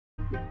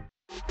Welcome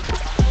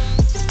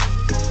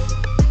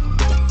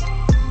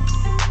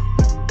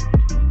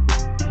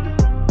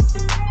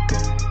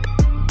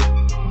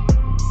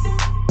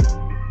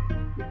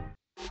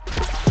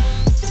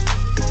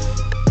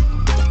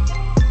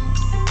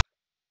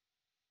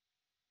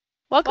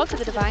to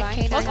the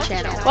Divinek9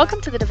 channel.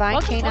 Welcome to the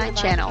Divinek9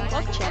 channel,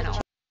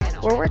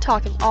 where we're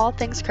talking all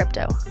things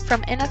crypto,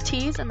 from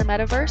NFTs and the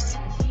Meta-Verse,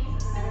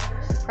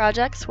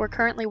 projects we're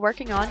currently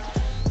working on,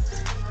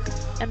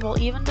 and we'll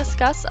even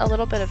discuss a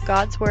little bit of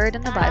God's Word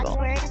in the Bible.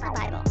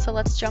 So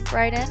let's jump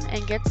right in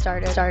and get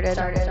started.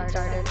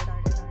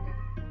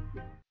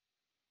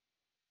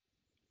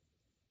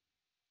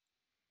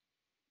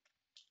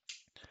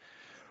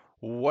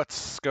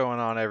 What's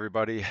going on,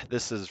 everybody?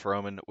 This is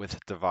Roman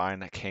with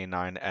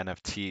Divinek9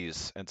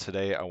 NFTs, and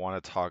today I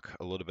want to talk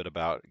a little bit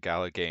about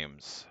Gala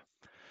Games.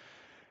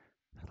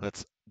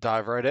 Let's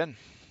dive right in.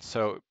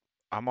 So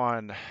I'm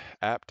on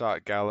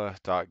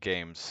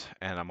app.gala.games,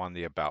 and I'm on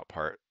the About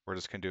part. We're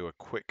just going to do a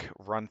quick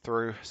run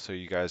through so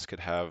you guys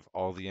could have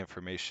all the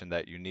information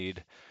that you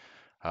need.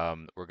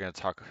 We're going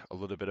to talk a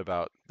little bit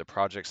about the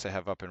projects they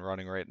have up and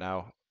running right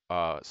now,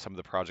 some of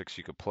the projects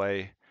you could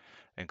play,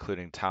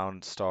 including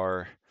Town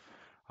Star.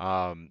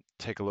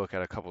 Take a look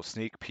at a couple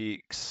sneak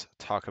peeks,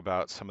 talk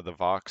about some of the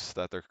Vox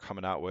that they're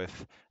coming out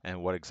with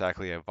and what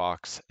exactly a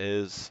Vox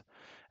is.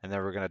 And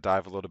then we're going to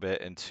dive a little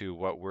bit into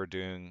what we're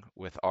doing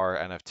with our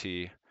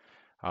NFT,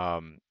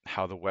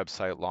 how the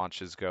website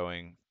launch is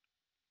going,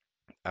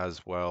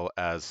 as well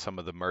as some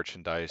of the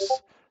merchandise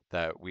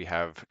that we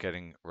have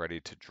getting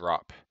ready to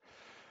drop.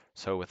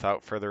 So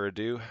without further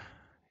ado,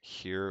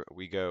 here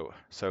we go.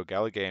 So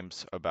Gala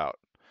Games About.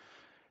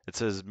 It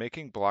says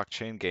making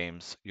blockchain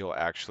games you'll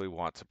actually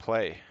want to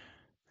play.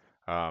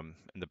 In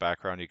the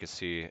background, you can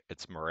see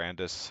it's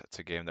Mirandus. It's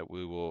a game that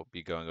we will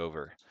be going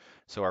over.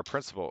 So our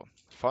principle,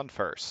 fun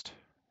first.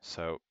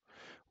 So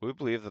we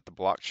believe that the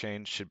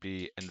blockchain should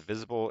be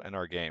invisible in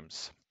our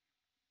games.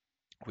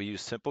 We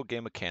use simple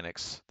game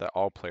mechanics that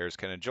all players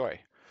can enjoy.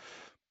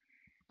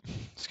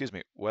 Excuse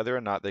me, whether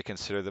or not they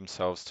consider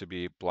themselves to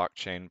be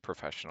blockchain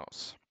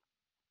professionals.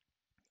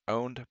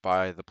 Owned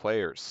by the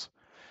players.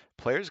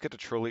 Players get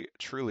to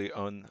truly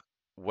own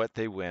what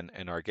they win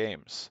in our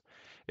games.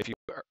 If you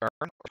earn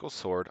a Oracle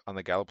Sword on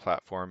the Gala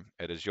platform,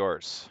 it is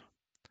yours.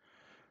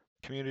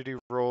 Community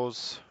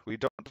roles. We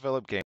don't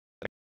develop games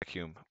in a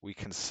vacuum. We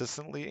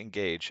consistently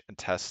engage and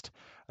test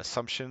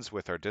assumptions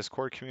with our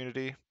Discord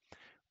community.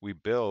 We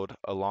build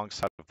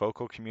alongside a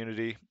vocal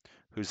community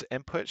whose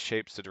input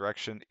shapes the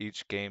direction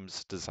each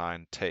game's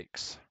design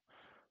takes.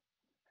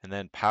 And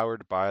then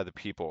powered by the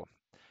people.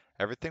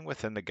 Everything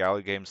within the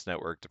Gala Games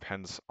network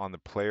depends on the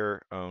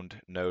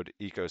player-owned node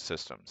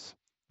ecosystems.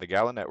 The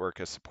Gala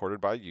network is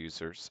supported by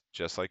users,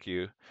 just like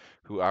you,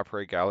 who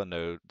operate Gala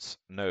nodes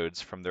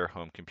from their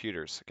home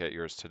computers. Get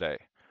yours today.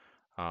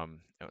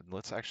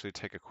 Let's actually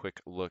take a quick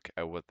look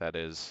at what that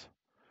is.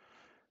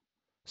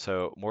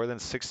 So more than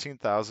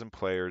 16,000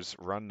 players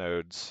run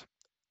nodes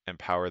and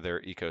power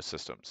their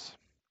ecosystems.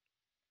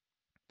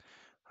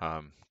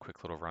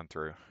 Quick little run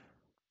through.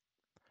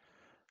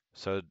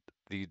 So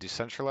the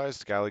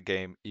decentralized Gala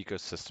game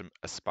ecosystem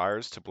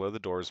aspires to blow the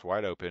doors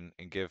wide open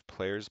and give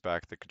players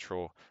back the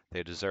control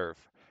they deserve.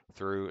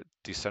 Through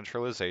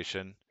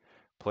decentralization,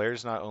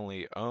 players not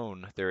only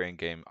own their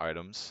in-game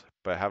items,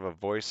 but have a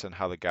voice in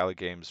how the Gala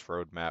Games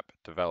roadmap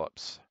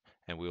develops.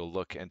 And we will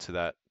look into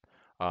that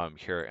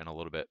here in a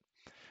little bit.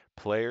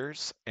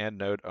 Players and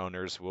node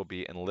owners will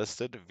be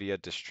enlisted via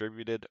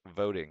distributed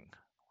voting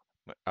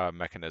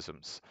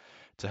mechanisms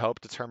to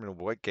help determine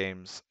what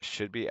games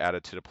should be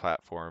added to the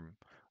platform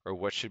or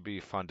what should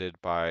be funded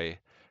by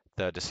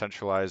the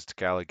decentralized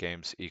Gala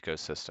Games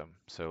ecosystem.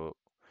 So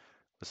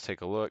let's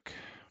take a look.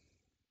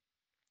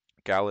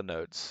 Gala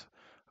nodes,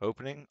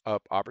 opening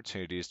up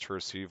opportunities to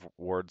receive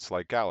rewards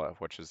like Gala,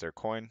 which is their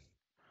coin,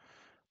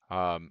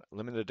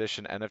 limited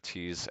edition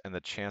NFTs, and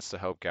the chance to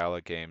help Gala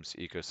Games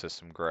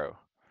ecosystem grow.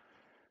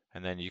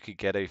 And then you could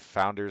get a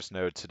founders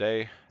node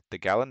today. The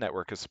Gala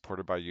network is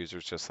supported by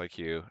users just like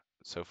you,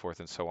 so forth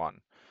and so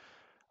on.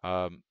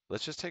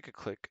 Let's just take a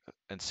click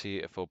and see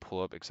if it'll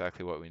pull up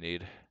exactly what we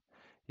need.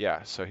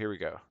 Yeah, so here we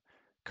go.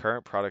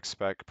 Current product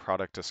spec,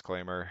 product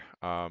disclaimer,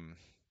 and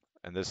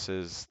this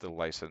is the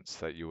license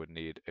that you would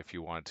need if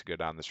you wanted to go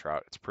down this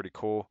route. It's pretty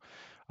cool.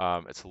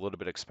 It's a little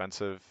bit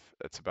expensive.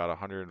 It's about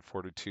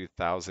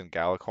 142,000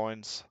 Gala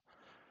coins.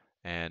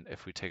 And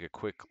if we take a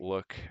quick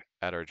look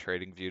at our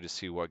trading view to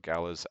see what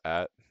Gala's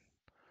at,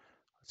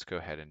 let's go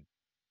ahead and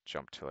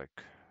jump to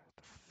like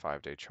the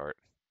 5-day chart.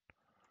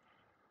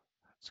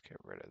 Let's get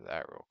rid of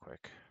that real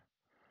quick.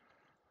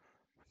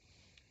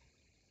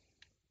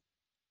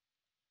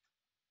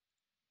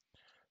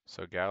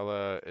 So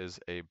Gala is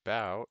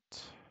about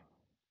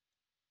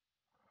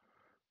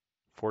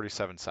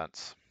 47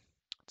 cents.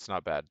 It's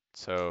not bad.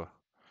 So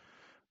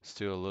let's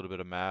do a little bit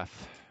of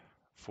math.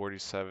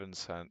 47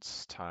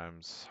 cents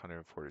times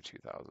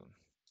 142,000.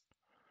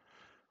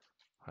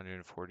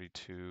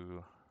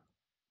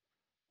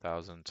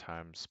 142,000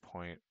 times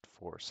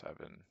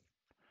 0.47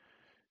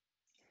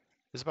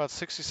 is about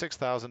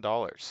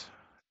 $66,000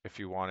 if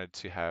you wanted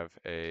to have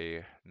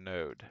a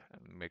node.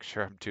 Make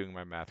sure I'm doing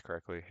my math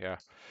correctly. Yeah.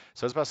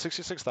 So it's about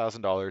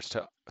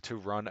 $66,000 to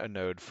run a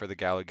node for the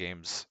Gala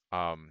Games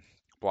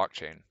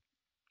blockchain.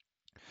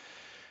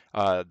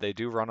 They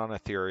do run on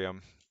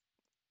Ethereum,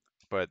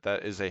 but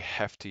that is a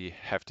hefty,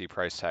 hefty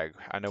price tag.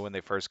 I know when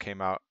they first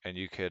came out and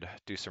you could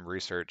do some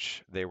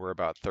research, they were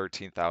about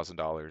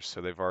 $13,000.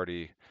 So they've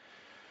already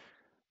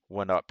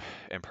went up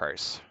in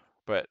price.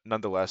 But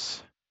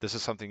nonetheless, this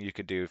is something you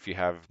can do if you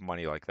have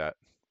money like that.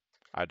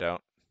 I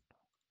don't,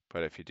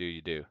 but if you do,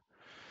 you do.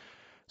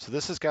 So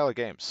this is Gala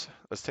Games.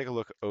 Let's take a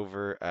look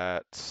over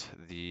at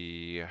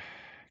the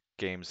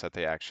games that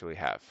they actually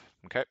have.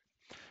 Okay,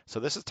 so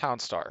this is Town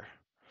Star.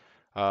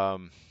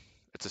 Um,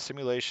 it's a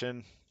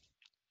simulation.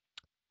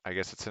 I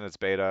guess it's in its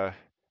beta,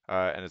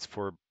 and it's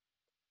for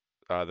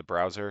the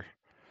browser.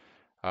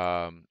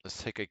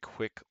 Let's take a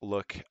quick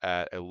look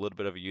at a little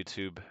bit of a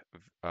YouTube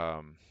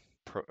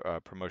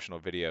promotional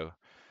video.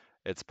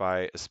 It's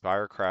by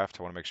Aspirecraft.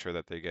 I want to make sure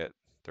that they get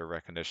their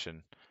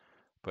recognition.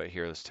 But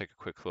here, let's take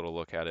a quick little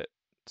look at it.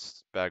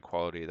 It's bad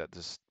quality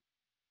that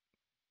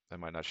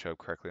might not show up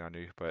correctly on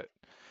you, but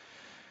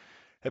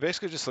it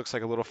basically just looks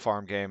like a little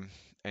farm game,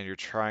 and you're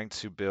trying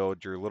to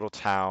build your little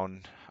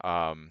town,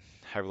 have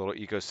a little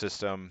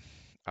ecosystem.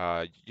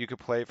 You could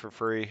play it for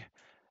free,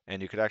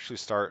 and you could actually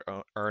start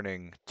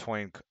earning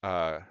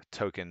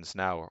tokens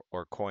now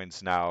or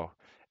coins now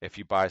if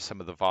you buy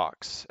some of the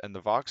Vox. And the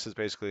Vox is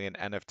basically an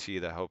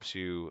NFT that helps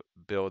you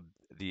build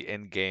the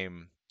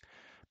in-game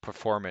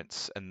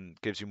performance and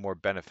gives you more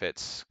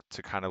benefits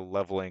to kind of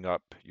leveling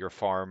up your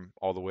farm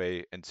all the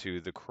way into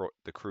the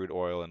crude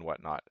oil and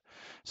whatnot.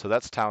 So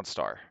that's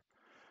Townstar.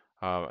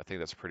 I think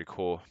that's pretty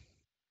cool.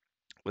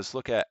 Let's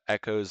look at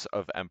Echoes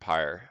of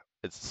Empire.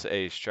 It's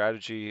a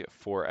strategy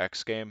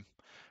 4X game.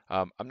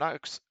 I'm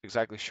not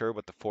exactly sure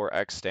what the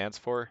 4X stands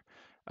for.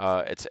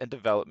 It's in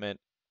development.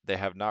 They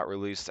have not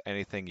released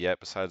anything yet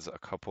besides a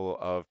couple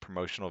of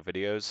promotional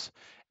videos,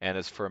 and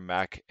it's for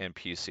Mac and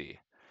PC.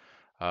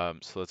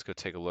 So let's go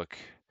take a look.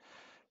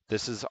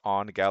 This is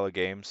on Gala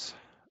Games,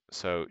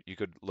 so you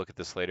could look at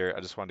this later.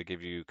 I just wanted to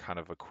give you kind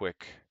of a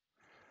quick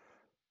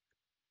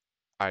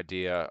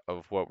idea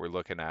of what we're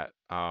looking at.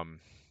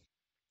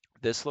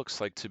 This looks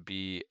like to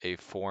be a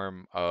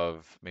form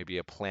of maybe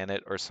a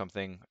planet or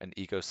something, an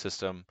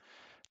ecosystem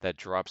that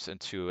drops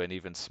into an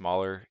even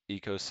smaller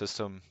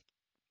ecosystem.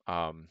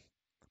 Um,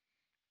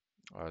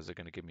 oh, is it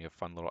going to give me a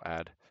fun little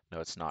ad? No,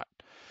 it's not.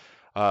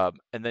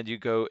 And then you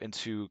go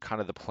into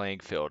kind of the playing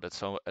field.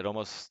 It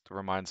almost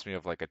reminds me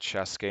of like a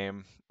chess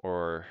game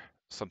or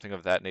something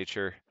of that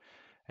nature.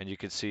 And you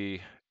can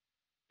see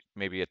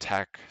maybe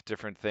attack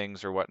different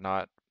things or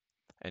whatnot.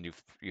 And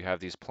you have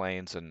these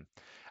planes, and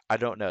I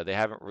don't know. They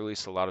haven't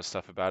released a lot of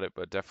stuff about it,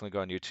 but definitely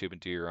go on YouTube and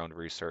do your own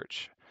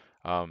research.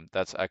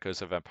 That's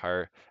Echoes of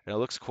Empire, and it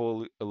looks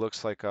cool. It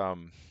looks like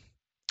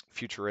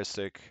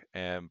futuristic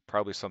and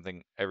probably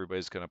something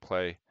everybody's gonna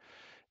play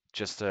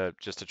just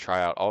to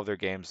try out. All of their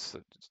games,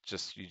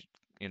 just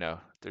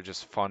they're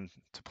just fun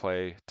to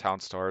play. Town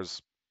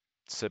Stars,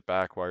 sit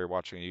back while you're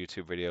watching a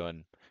YouTube video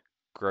and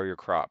grow your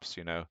crops.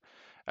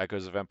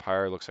 Echoes of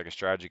Empire looks like a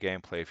strategy game.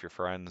 Play with your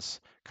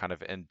friends, kind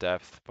of in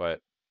depth,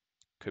 but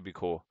could be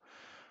cool.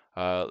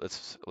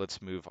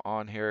 Let's move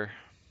on here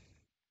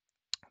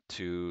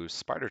to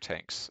Spider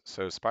Tanks.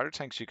 So Spider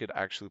Tanks you could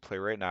actually play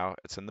right now.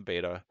 It's in the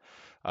beta.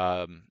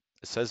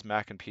 It says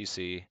Mac and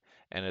PC,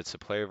 and it's a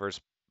player versus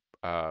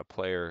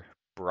player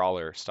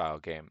brawler style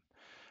game.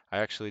 I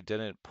actually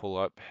didn't pull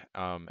up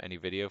any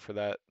video for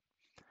that,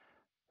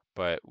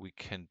 but we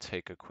can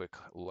take a quick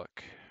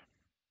look.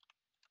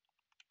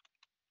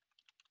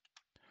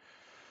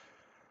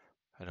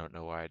 I don't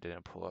know why I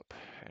didn't pull up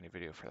any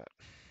video for that.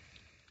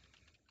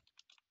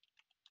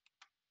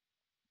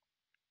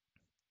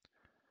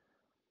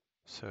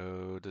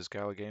 So does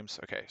Gala Games?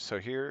 Okay, so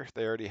here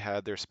they already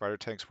had their Spider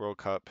Tanks World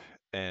Cup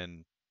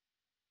in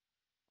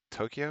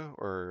Tokyo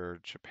or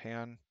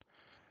Japan.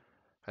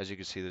 As you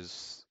can see,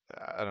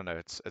 I don't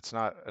know, it's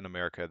not in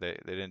America. They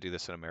didn't do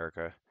this in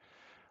America.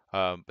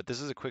 But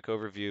this is a quick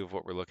overview of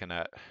what we're looking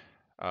at.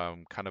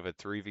 Kind of a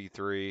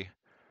 3v3,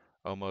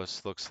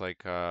 almost looks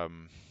like a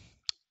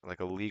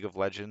League of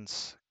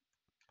Legends,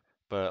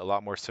 but a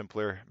lot more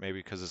simpler, maybe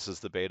because this is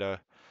the beta.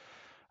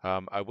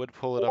 I would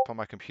pull it up on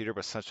my computer,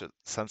 but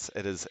since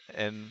it is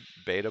in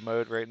beta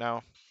mode right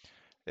now,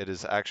 it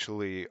is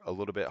actually a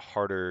little bit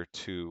harder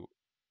to,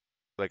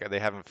 like, they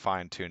haven't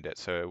fine-tuned it,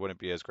 so it wouldn't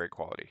be as great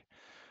quality.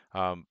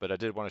 But I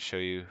did want to show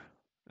you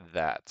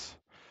that.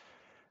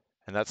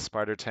 And that's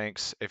Spider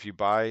Tanks. If you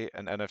buy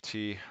an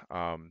NFT,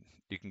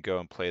 you can go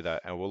and play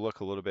that. And we'll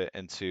look a little bit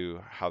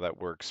into how that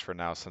works for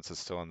now since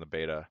it's still in the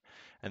beta.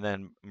 And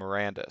then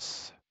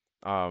Mirandus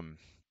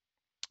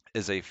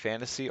is a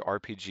fantasy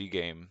RPG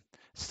game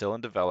still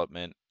in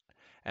development.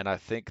 And I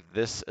think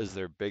this is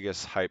their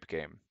biggest hype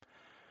game.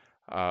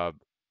 Uh,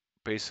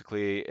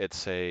 Basically,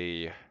 it's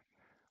a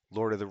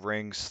Lord of the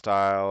Rings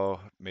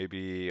style,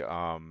 maybe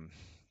kind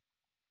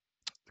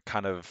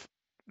of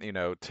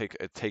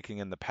taking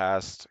in the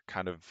past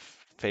kind of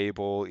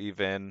Fable,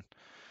 even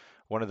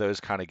one of those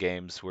kind of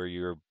games where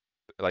you're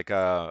like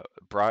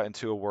brought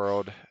into a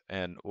world,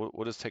 and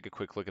we'll just take a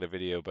quick look at a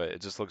video, but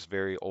it just looks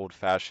very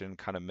old-fashioned,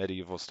 kind of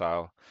medieval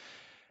style.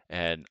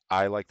 And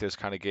I like those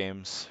kind of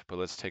games, but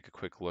let's take a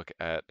quick look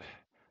at,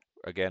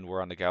 again,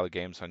 we're on the Gala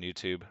Games on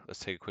YouTube. Let's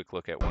take a quick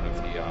look at one of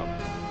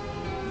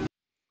the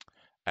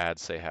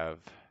ads they have.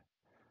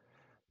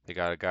 They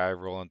got a guy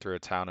rolling through a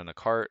town in a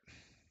cart.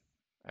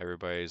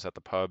 Everybody's at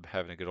the pub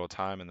having a good old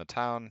time in the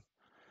town.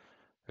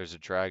 There's a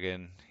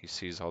dragon. He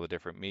sees all the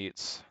different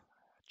meats.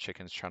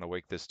 Chicken's trying to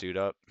wake this dude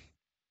up.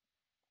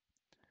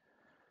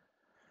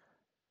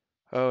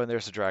 Oh, and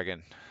there's a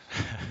dragon.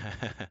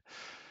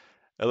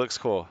 It looks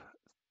cool.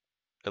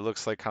 It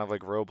looks like kind of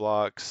like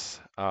Roblox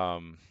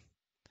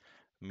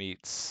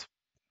meets,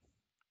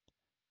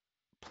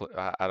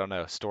 I don't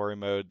know, story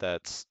mode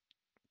that's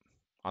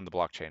on the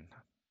blockchain.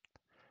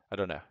 I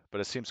don't know, but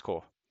it seems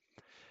cool.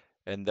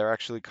 And they're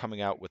actually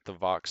coming out with the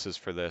Voxes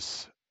for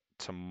this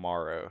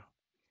tomorrow.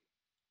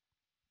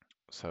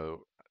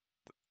 So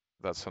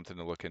that's something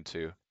to look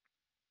into.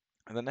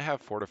 And then they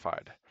have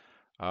Fortified.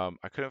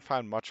 I couldn't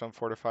find much on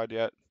Fortified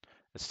yet.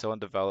 It's still in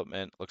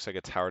development. Looks like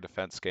a tower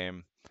defense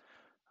game.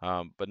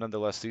 But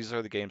nonetheless, these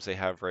are the games they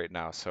have right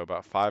now. So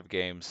about 5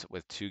 games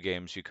with 2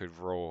 games you could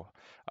roll.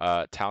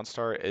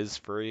 Townstar is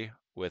free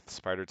with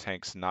Spider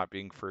Tanks not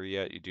being free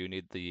yet. You do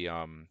need the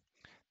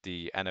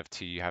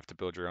NFT. You have to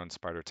build your own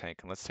Spider Tank.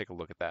 And let's take a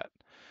look at that.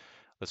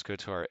 Let's go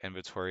to our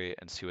inventory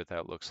and see what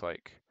that looks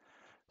like.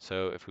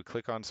 So if we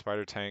click on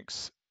Spider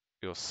Tanks,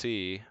 you'll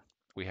see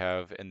we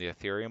have in the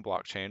Ethereum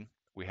blockchain,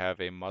 we have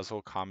a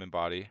muzzle common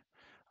body.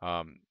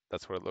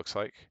 That's what it looks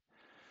like.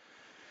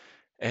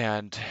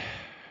 And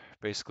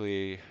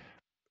basically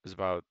is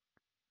about,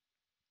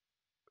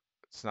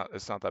 it's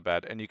not that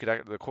bad. And you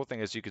could, the cool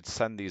thing is you could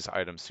send these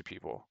items to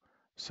people.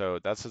 So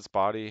that's its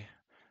body,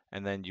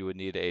 and then you would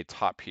need a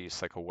top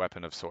piece, like a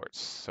weapon of sorts.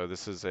 So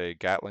this is a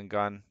Gatling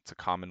gun. It's a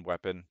common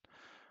weapon.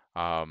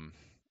 Um,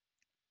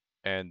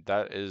 and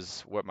that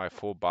is what my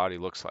full body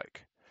looks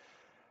like.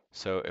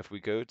 So if we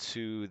go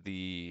to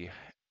the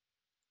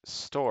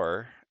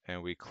store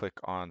and we click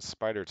on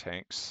Spider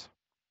Tanks,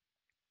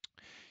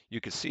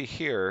 you can see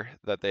here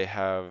that they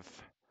have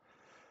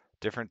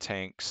different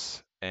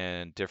tanks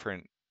and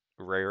different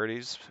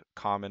rarities: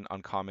 common,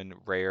 uncommon,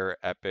 rare,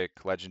 epic,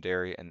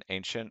 legendary, and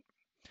ancient.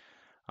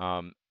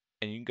 Um,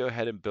 and you can go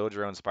ahead and build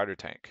your own spider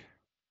tank.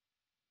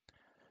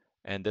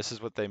 And this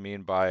is what they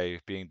mean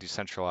by being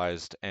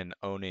decentralized and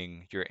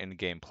owning your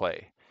in-game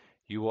play.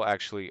 You will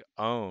actually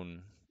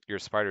own your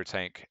spider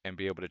tank and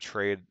be able to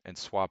trade and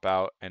swap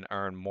out and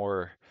earn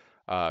more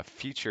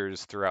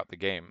features throughout the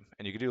game.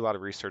 And you can do a lot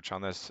of research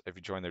on this if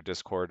you join their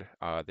Discord.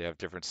 They have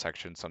different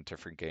sections on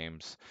different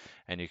games,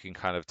 and you can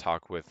kind of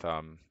talk with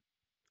some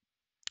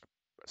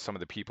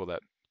of the people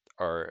that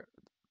are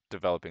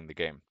developing the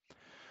game.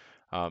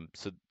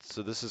 So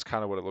this is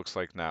kind of what it looks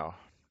like now.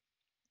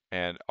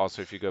 And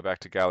also, if you go back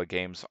to Gala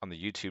Games on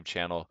the YouTube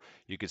channel,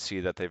 you can see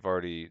that they've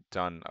already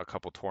done a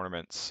couple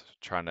tournaments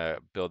trying to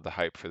build the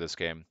hype for this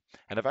game.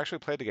 And I've actually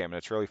played the game, and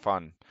it's really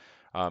fun.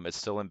 It's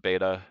still in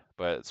beta,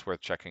 but it's worth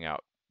checking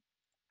out.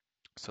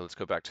 So let's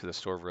go back to the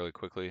store really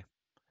quickly.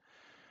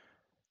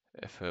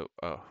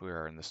 Oh, we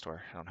are in the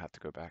store. I don't have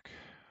to go back.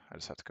 I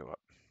just have to go up.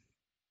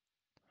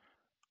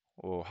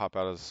 We'll hop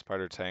out of the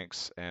spider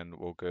tanks and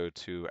we'll go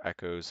to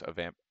Echoes of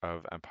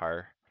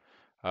Empire.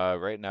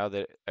 Right now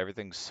that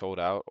everything's sold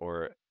out,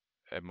 or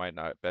it might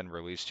not have been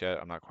released yet.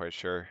 I'm not quite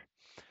sure.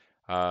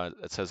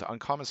 It says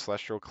uncommon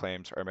celestial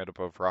claims are made up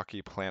of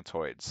rocky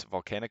plantoids,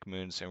 volcanic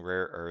moons, and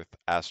rare earth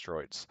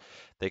asteroids.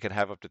 They can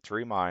have up to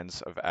 3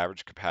 mines of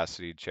average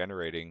capacity,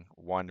 generating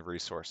 1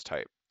 resource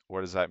type.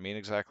 What does that mean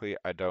exactly?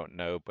 I don't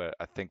know, but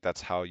I think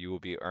that's how you will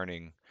be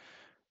earning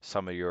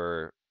some of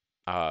your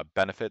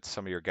benefits,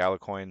 some of your Gala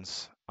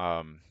coins,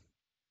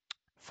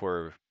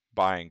 for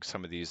buying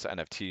some of these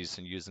NFTs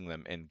and using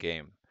them in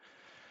game.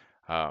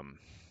 Um,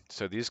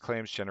 so these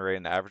claims generate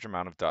an average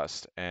amount of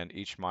dust, and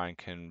each mine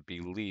can be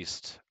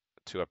leased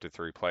to up to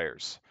 3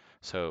 players.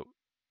 So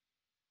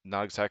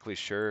not exactly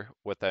sure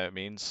what that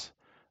means,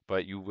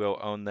 but you will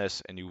own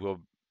this and you will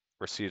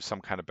receive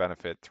some kind of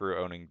benefit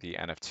through owning the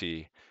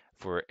NFT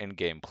for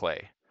in-game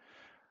play.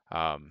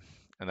 Um,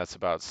 and that's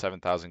about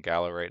 7,000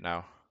 Gala right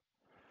now.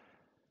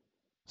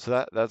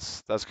 So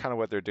that's kind of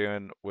what they're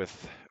doing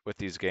with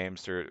these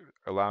games. They're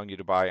allowing you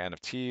to buy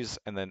NFTs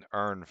and then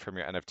earn from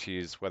your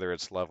NFTs, whether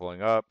it's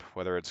leveling up,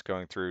 whether it's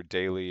going through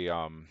daily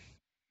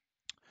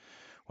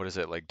what is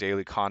it, like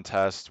daily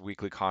contests,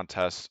 weekly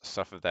contests,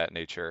 stuff of that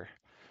nature.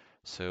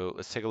 So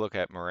let's take a look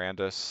at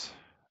Mirandus,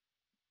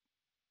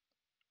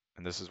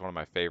 and this is one of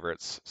my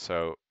favorites.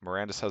 So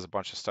Mirandus has a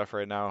bunch of stuff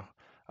right now.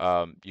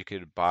 You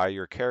could buy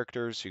your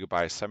characters, you could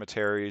buy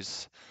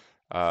cemeteries.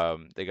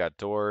 They got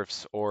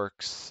dwarfs,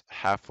 orcs,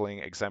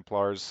 halfling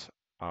exemplars,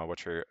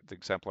 which are the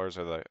exemplars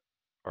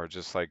are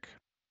just like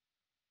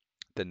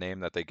the name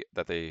that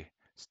they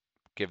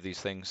give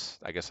these things.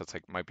 I guess that's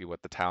like might be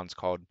what the town's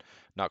called.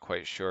 Not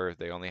quite sure.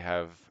 They only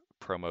have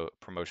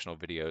promotional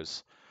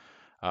videos.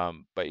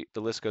 But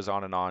the list goes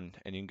on, and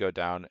you can go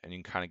down and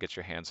you can kind of get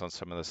your hands on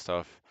some of this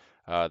stuff.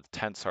 The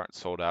tents aren't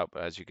sold out,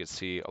 but as you can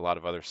see, a lot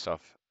of other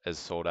stuff is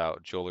sold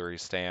out. Jewelry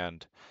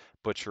stand,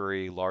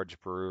 butchery, large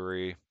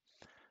brewery.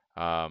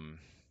 Um,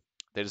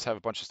 they just have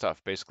a bunch of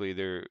stuff. Basically,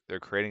 they're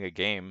creating a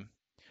game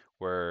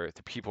where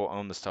the people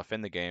own the stuff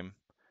in the game.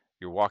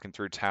 You're walking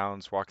through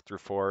towns, walking through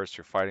forests,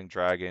 you're fighting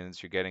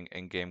dragons, you're getting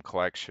in-game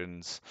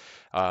collections.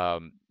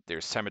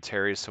 There's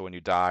cemeteries, so when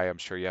you die, I'm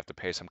sure you have to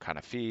pay some kind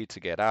of fee to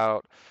get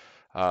out.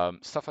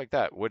 Stuff like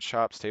that. Wood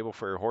shop, stable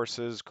for your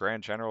horses,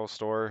 grand general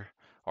store,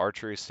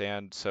 archery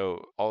stand.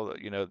 So all,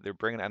 they're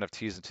bringing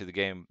NFTs into the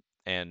game,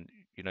 and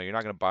you're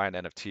not going to buy an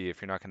NFT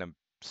if you're not going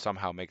to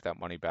somehow make that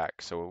money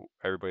back. So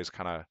everybody's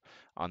kind of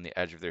on the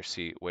edge of their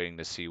seat, waiting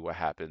to see what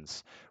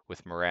happens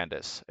with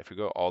Mirandus. If we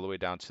go all the way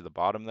down to the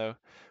bottom, though,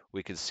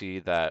 we can see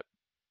that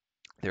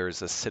there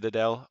is a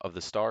citadel of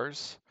the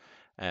stars,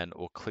 and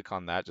we'll click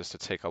on that just to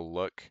take a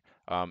look.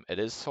 It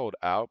is sold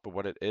out, but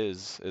what it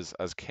is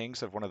as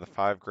kings of one of the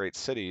five great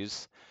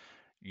cities,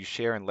 you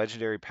share in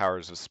legendary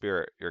powers of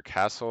spirit. Your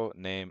castle,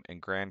 name,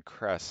 and grand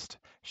crest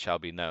shall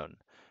be known.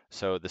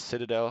 So the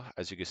citadel,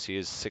 as you can see,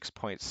 is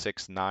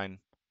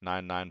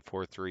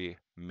 6.699943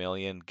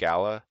 million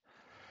Gala.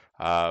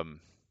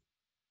 Um,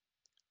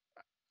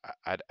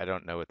 I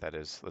don't know what that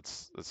is.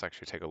 Let's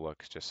actually take a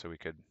look just so we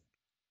could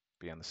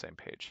be on the same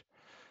page.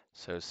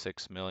 So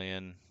 6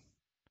 million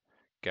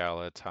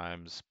Gala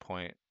times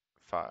 0.50.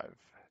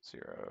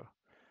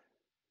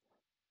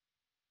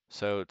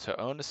 So to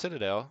own a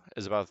Citadel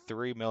is about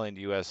 3 million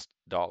US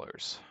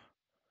dollars.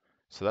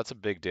 So that's a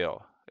big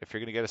deal. If you're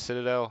going to get a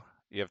Citadel,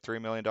 you have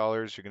 $3 million,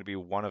 you're going to be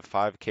one of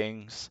five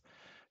kings.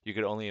 You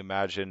could only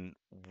imagine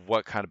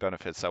what kind of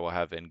benefits that will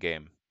have in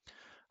game.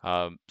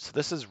 So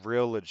this is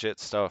real legit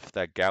stuff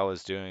that Gala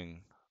is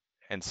doing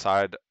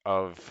inside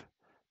of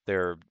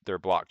their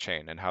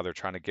blockchain and how they're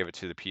trying to give it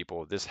to the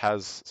people. This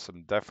has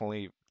some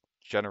definitely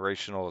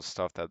generational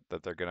stuff that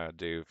they're gonna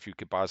do. If you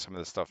could buy some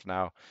of this stuff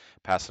now,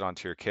 pass it on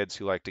to your kids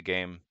who like the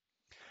game,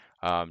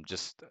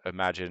 just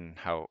imagine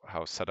how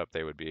set up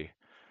they would be.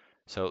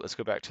 So let's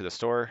go back to the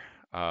store.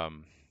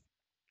 Um,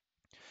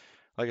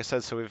 like I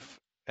said, so we've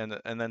and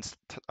then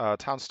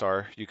Town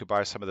Star, you could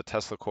buy some of the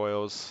Tesla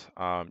coils.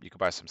 You could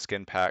buy some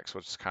skin packs,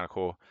 which is kind of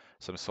cool.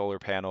 Some solar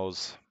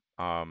panels.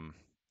 Um,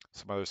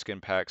 some other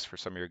skin packs for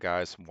some of your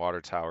guys, some water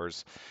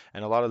towers,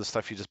 and a lot of the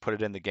stuff you just put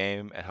it in the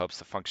game. It helps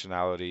the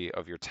functionality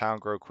of your town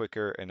grow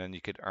quicker, and then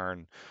you could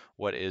earn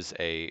what is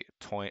a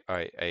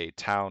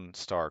Town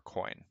Star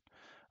coin.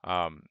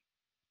 Um,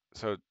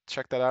 so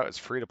check that out. It's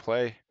free to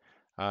play.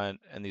 And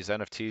these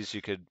NFTs,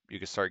 you could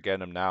start getting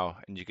them now,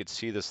 and you could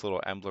see this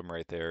little emblem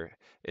right there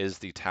is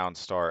the Town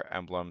Star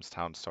emblems,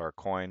 Town Star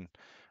coin.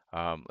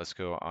 Let's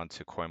go on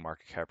to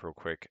CoinMarketCap real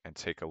quick and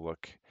take a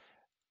look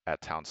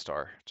at Town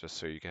Star, just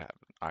so you can have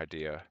an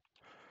idea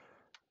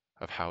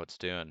of how it's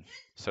doing.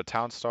 So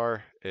Town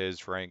Star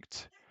is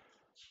ranked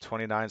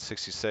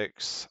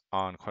 2966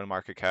 on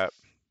CoinMarketCap.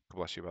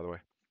 Bless you, by the way.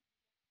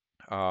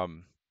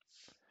 Um,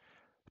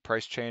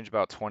 Price change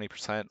about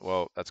 20%.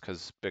 Well, that's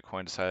because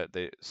Bitcoin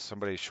decided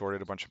somebody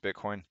shorted a bunch of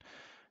Bitcoin,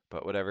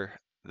 but whatever.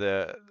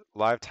 The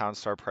live Town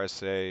Star price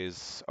today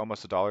is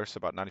almost a dollar, so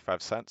about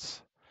 95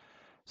 cents.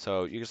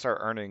 So you can start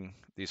earning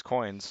these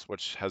coins,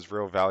 which has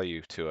real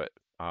value to it.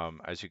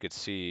 As you could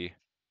see,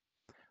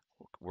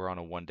 we're on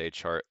a 1-day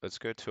chart. Let's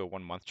go to a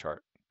 1-month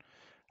chart.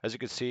 As you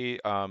can see,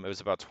 it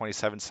was about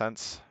 27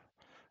 cents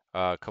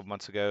a couple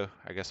months ago.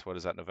 I guess what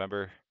is that,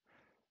 November?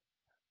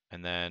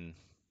 And then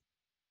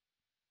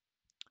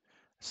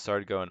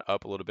started going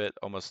up a little bit,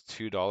 almost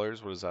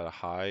 $2. What is that, a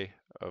high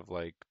of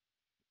like,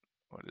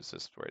 what is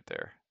this right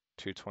there?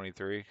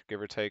 223,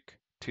 give or take.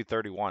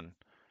 231,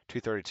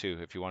 232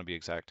 if you want to be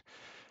exact.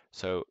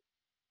 So,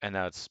 and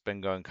now it's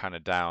been going kind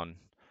of down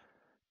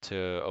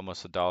to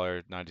almost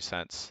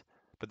 $1.90.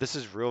 But this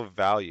is real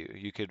value.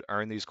 You could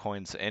earn these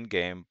coins in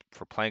game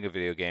for playing a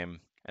video game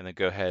and then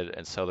go ahead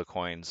and sell the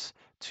coins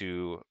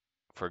to,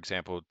 for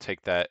example,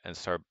 take that and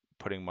start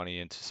putting money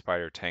into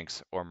Spider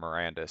Tanks or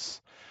Mirandus.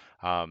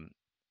 Um,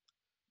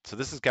 so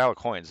this is Gala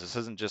Coins. This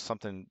isn't just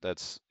something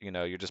that's,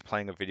 you're just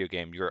playing a video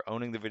game. You're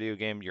owning the video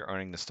game, you're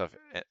owning the stuff,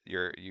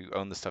 you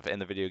own the stuff in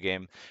the video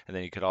game, and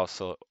then you could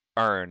also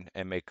earn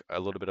and make a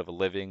little bit of a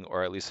living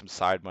or at least some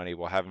side money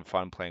while having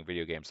fun playing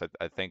video games.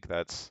 I think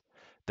that's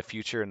the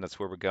future and that's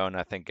where we're going.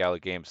 I think Gala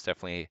Games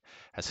definitely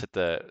has hit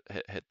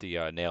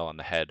the nail on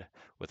the head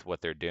with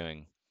what they're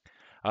doing.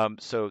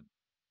 So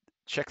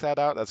check that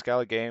out. That's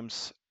Gala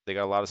Games. They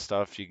got a lot of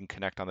stuff. You can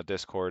connect on the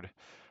Discord.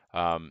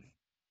 Um,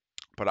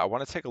 but I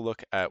want to take a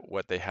look at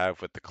what they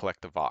have with the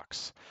collective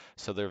Vox.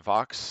 So their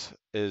Vox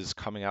is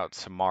coming out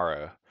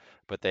tomorrow,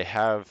 but they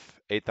have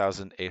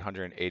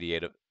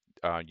 8,888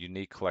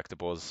 unique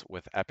collectibles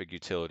with epic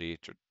utility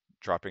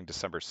dropping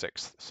December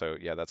 6th. So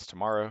yeah, that's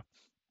tomorrow.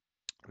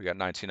 We got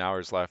 19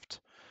 hours left.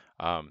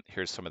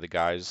 Here's some of the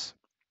guys.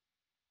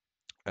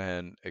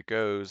 And it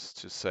goes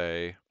to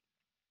say,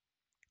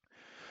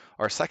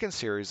 Our second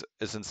series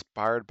is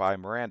inspired by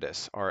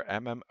Mirandus, our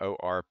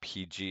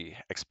MMORPG.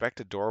 Expect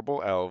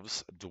adorable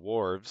elves,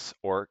 dwarves,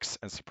 orcs,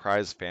 and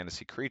surprise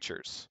fantasy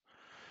creatures.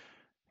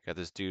 Got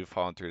this dude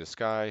falling through the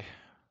sky.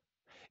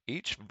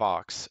 Each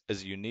Vox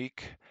is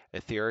unique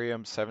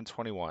Ethereum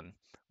 721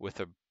 with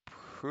a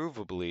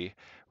provably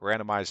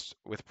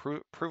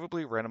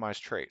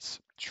randomized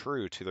traits,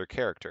 true to their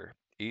character.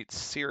 Each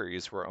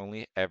series will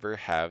only ever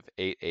have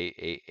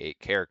 8888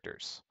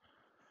 characters.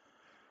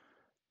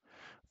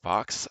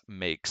 Vox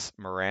makes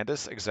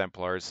Mirandus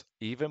exemplars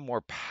even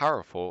more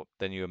powerful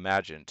than you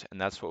imagined,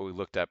 and that's what we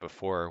looked at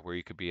before, where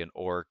you could be an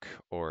orc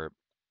or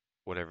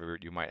whatever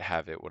you might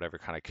have it, whatever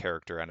kind of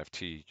character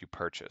NFT you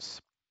purchase.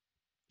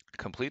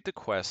 Complete the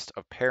quest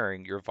of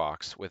pairing your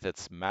Vox with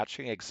its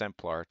matching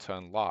exemplar to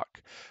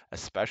unlock a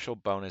special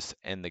bonus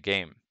in the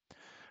game.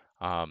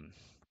 Um,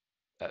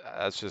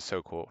 that's just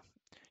so cool.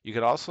 You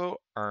could also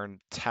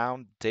earn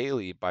Town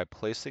daily by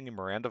placing a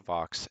Miranda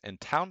Vox in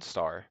Town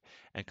Star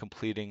and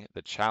completing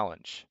the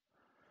challenge.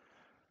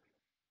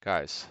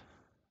 Guys,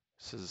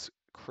 this is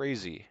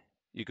crazy.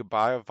 You could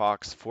buy a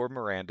Vox for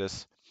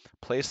Mirandus,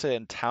 place it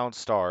in Town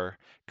Star,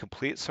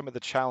 complete some of the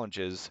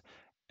challenges,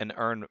 and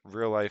earn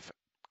real life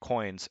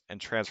coins and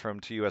transfer them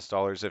to US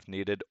dollars if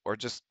needed, or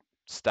just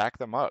stack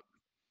them up.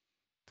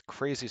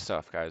 Crazy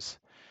stuff, guys.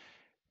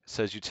 It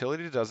says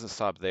utility doesn't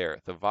stop there.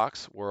 The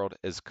Vox world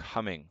is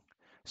coming.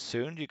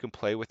 Soon you can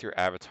play with your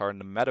avatar in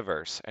the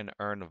metaverse and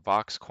earn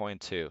Vox coin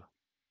too.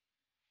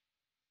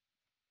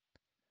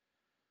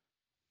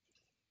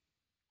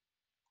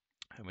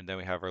 And then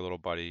we have our little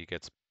buddy, he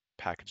gets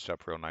packaged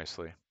up real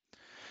nicely.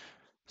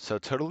 So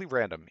totally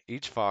random.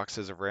 Each Vox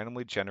is a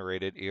randomly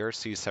generated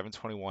ERC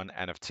 721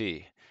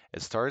 NFT.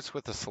 It starts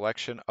with a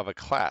selection of a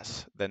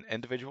class, then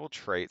individual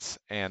traits,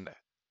 and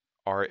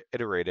are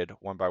iterated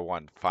one by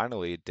one.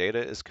 Finally,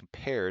 data is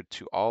compared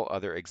to all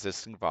other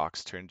existing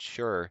Vox to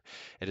ensure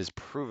it is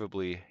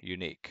provably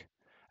unique.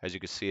 As you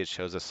can see, it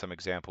shows us some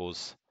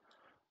examples.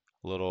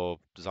 A little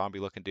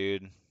zombie-looking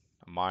dude,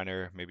 a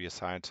miner, maybe a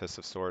scientist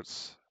of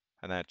sorts,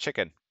 and then a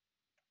chicken.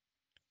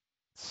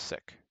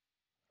 Sick.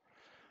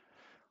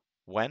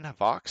 When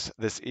Vox,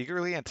 this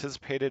eagerly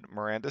anticipated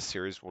Miranda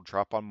series will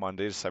drop on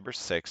Monday, December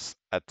 6th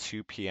at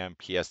 2 p.m.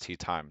 PST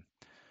time.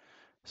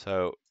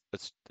 So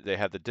they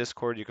have the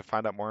Discord. You can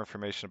find out more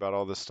information about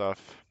all this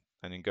stuff,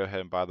 and you can go ahead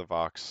and buy the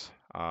Vox.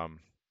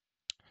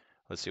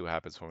 Let's see what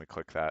happens when we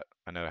click that.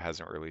 I know it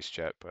hasn't released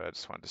yet, but I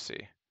just wanted to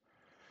see.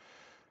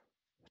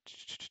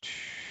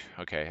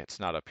 Okay, it's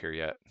not up here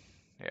yet.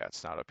 Yeah,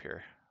 it's not up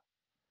here.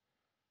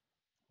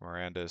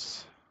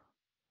 Miranda's.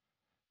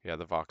 Yeah,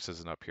 the Vox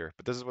isn't up here.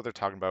 But this is what they're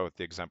talking about with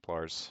the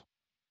exemplars.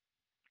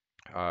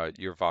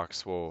 Your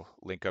Vox will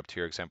link up to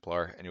your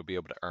exemplar, and you'll be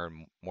able to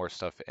earn more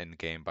stuff in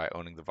game by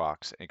owning the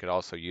Vox. And you could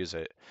also use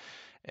it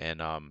in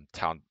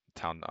Town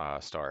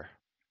Star.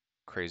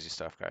 Crazy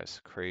stuff,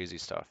 guys. Crazy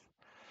stuff.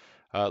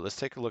 Let's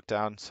take a look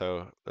down.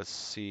 So let's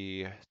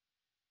see.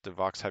 Do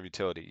Vox have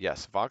utility?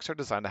 Yes, Vox are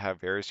designed to have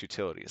various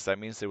utilities. That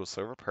means they will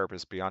serve a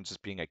purpose beyond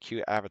just being a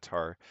cute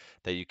avatar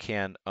that you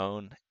can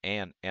own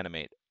and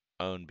animate.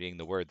 Own being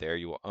the word there,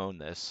 you will own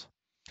this.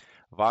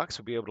 Vox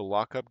will be able to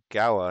lock up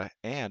Gala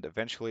and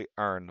eventually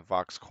earn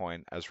Vox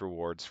coin as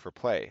rewards for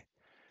play.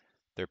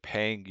 They're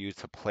paying you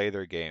to play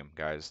their game,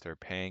 guys. They're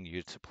paying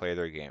you to play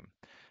their game.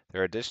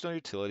 There are additional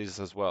utilities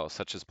as well,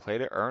 such as play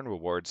to earn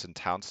rewards in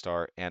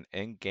Townstar and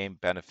in-game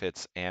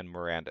benefits and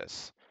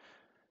Mirandus.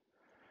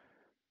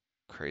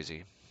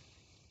 Crazy.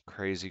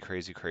 Crazy,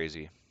 crazy,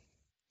 crazy.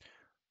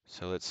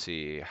 So let's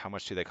see, how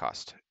much do they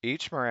cost?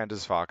 Each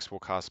Miranda's Vox will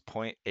cost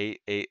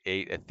 0.888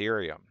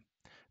 Ethereum.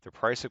 The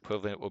price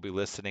equivalent will be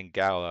listed in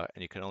Gala,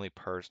 and you can only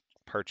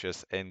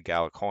purchase in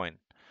Gala coin.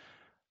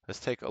 Let's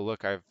take a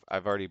look.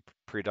 I've already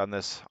pre-done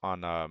this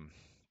on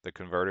the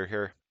converter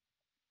here.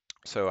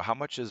 So how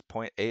much is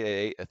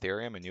 0.888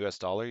 Ethereum in US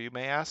dollar, you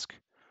may ask?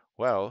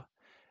 Well,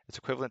 it's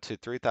equivalent to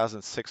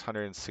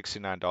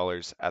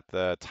 $3,669 at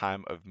the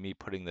time of me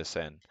putting this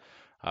in,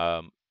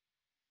 um,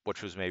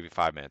 which was maybe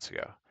 5 minutes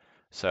ago.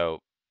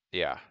 So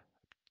yeah,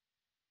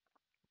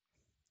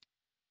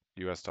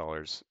 US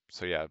dollars.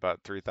 So yeah,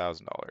 about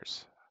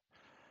 $3,000.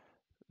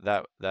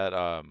 That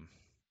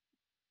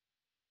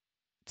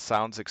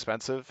sounds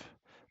expensive,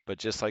 but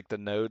just like the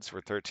nodes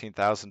were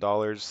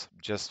 $13,000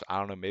 just, I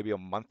don't know, maybe a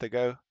month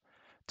ago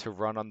to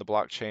run on the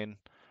blockchain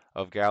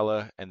of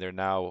Gala, and they're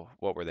now,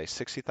 what were they,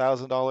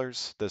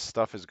 $60,000? This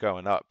stuff is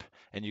going up,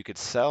 and you could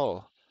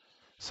sell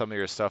some of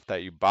your stuff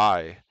that you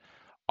buy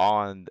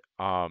on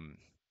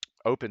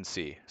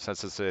OpenSea.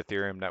 Since it's an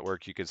Ethereum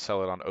network, you could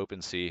sell it on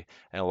OpenSea,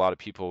 and a lot of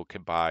people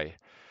can buy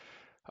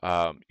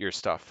your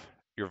stuff,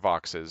 your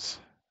Voxes.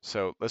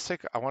 So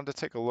I wanted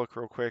to take a look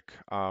real quick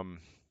no,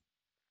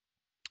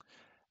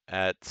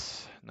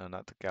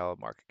 not the Gala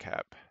market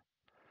cap.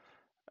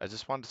 I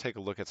just wanted to take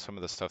a look at some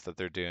of the stuff that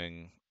they're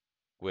doing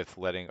with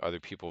letting other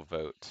people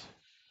vote.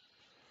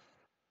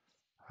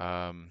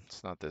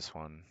 It's not this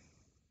one.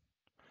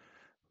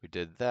 We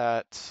did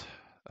that.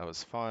 That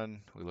was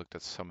fun. We looked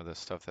at some of the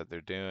stuff that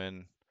they're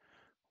doing.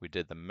 We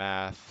did the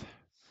math.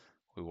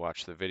 We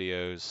watch the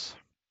videos.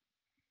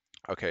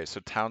 Okay, so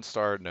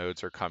Townstar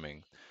nodes are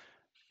coming.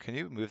 Can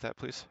you move that,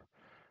 please?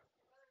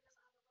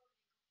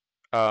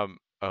 Oh,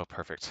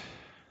 perfect.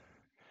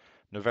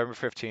 November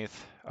 15th,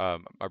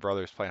 my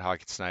brother is playing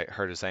hockey tonight,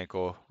 hurt his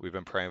ankle. We've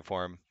been praying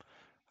for him.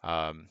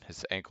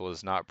 His ankle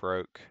is not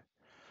broke.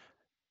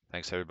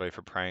 Thanks everybody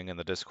for praying in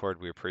the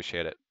Discord. We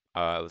appreciate it.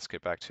 Let's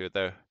get back to it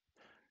though.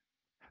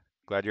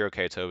 Glad you're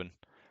okay, Tobin.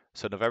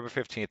 So November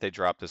 15th, they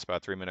dropped this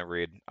about 3-minute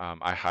read.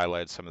 I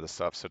highlighted some of the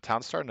stuff. So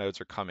Townstar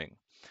nodes are coming.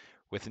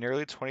 With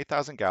nearly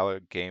 20,000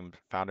 Gala game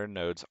founder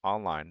nodes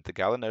online, the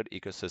Gala node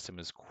ecosystem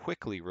is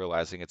quickly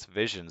realizing its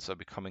visions of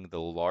becoming the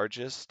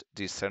largest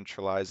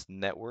decentralized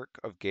network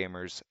of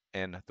gamers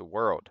in the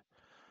world.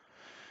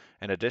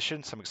 In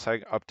addition, some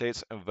exciting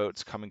updates and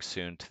votes coming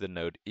soon to the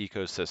node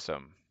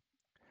ecosystem.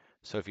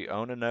 So if you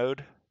own a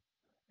node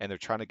and they're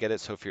trying to get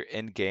it, so if you're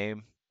in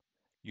game,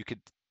 you could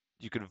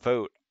you could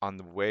vote on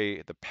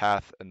the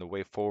path and the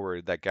way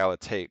forward that Gala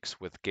takes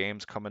with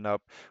games coming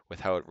up,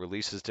 with how it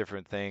releases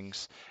different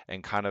things,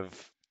 and kind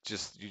of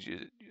just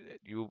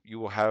you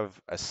will have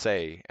a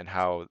say in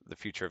how the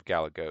future of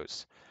Gala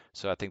goes.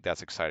 So I think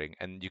that's exciting,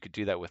 and you could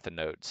do that with the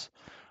nodes.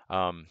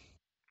 Um,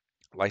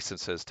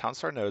 Licenses.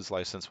 Townstar Nodes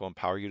license will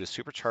empower you to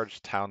supercharge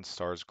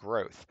Townstar's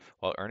growth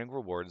while earning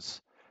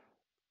rewards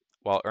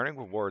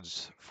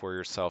for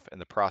yourself in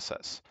the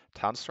process.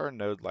 Townstar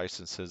node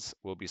licenses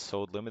will be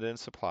sold limited in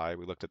supply.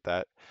 We looked at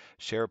that.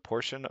 Share a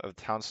portion of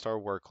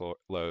Townstar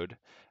workload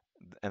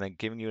and then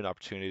giving you an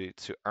opportunity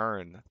to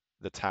earn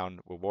the town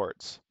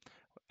rewards.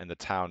 And the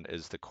town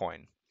is the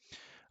coin.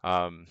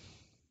 Um,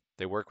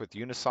 they work with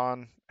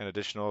Unison and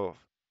additional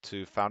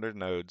to founder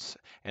nodes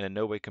and in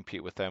no way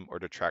compete with them or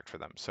detract from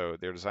them. So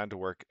they're designed to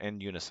work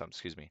in unison,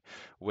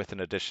 with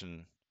an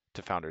addition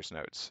to founders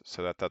nodes.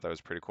 So I thought that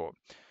was pretty cool.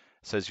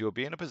 Says you will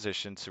be in a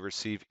position to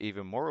receive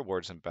even more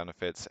rewards and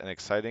benefits and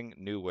exciting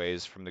new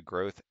ways from the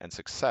growth and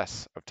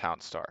success of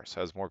Townstar.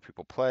 So as more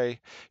people play,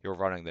 you're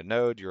running the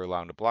node, you're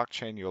allowing the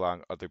blockchain, you're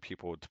allowing other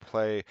people to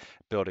play,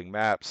 building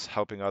maps,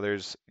 helping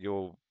others,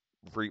 you'll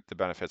reap the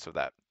benefits of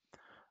that.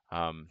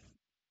 Um,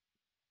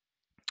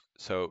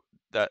 so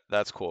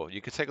that's cool.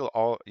 You could take a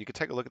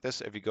look at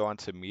this if you go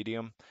onto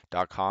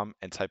medium.com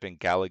and type in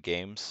Gala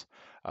Games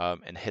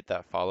and hit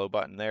that follow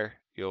button there.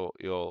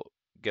 You'll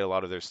get a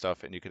lot of their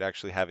stuff and you could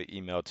actually have it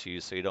emailed to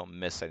you so you don't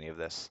miss any of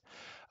this.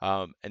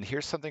 And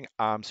here's something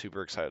I'm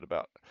super excited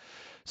about.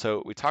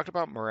 So we talked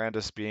about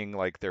Mirandus being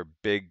like their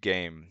big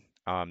game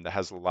that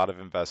has a lot of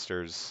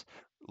investors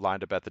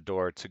lined up at the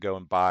door to go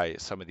and buy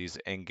some of these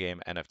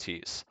in-game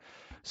NFTs.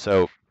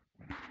 So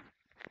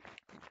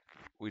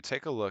we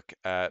take a look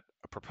at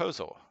a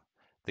proposal.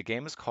 The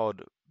game is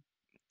called,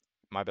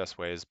 my best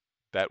way is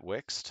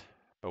Bewixt,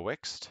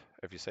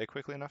 if you say it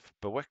quickly enough,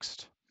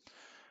 Bewixt.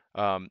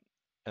 And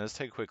let's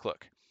take a quick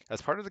look.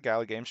 As part of the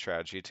Gala Game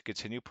strategy to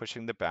continue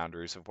pushing the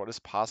boundaries of what is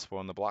possible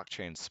in the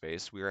blockchain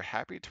space, we are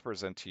happy to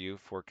present to you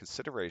for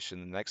consideration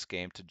the next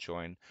game to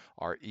join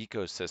our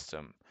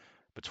ecosystem,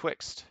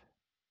 Betwixt.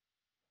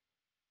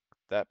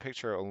 That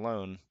picture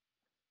alone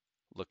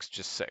looks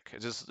just sick. It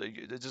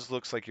just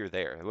looks like you're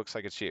there. It looks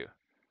like it's you.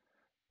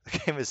 The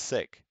game is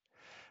sick.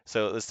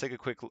 So let's take a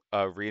quick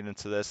read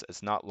into this.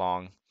 It's not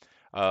long.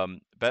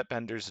 Bet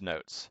Bender's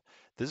notes.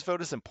 This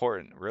vote is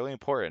important, really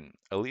important.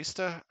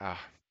 Alista,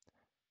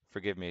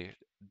 forgive me,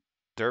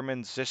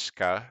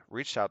 Dermanzishka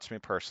reached out to me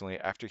personally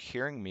after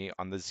hearing me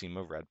on the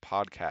Zima Red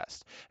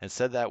podcast and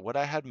said that what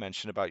I had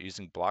mentioned about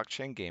using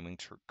blockchain gaming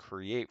to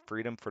create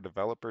freedom for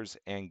developers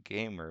and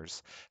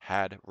gamers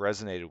had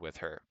resonated with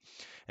her,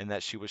 and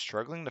that she was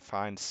struggling to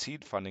find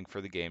seed funding for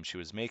the game she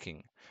was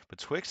making. But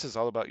Twix is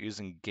all about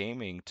using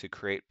gaming to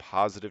create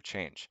positive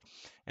change,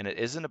 and it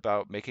isn't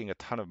about making a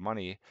ton of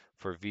money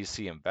for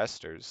VC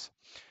investors.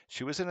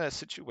 She was in a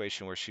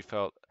situation where she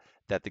felt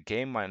that the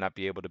game might not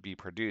be able to be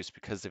produced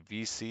because the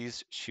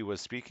VCs she was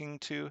speaking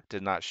to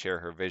did not share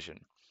her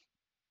vision.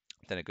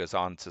 Then it goes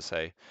on to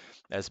say,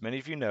 as many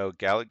of you know,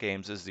 Gala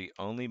Games is the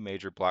only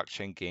major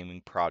blockchain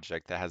gaming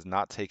project that has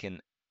not taken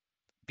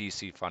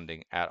VC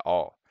funding at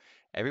all.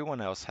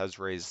 Everyone else has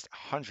raised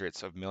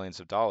hundreds of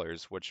millions of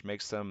dollars, which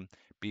makes them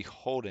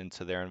beholden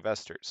to their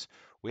investors.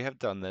 We have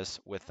done this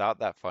without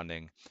that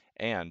funding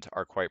and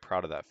are quite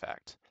proud of that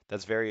fact.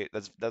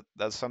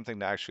 That's something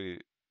to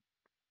actually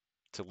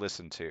to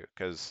listen to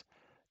because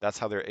that's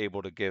how they're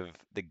able to give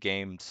the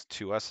games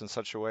to us in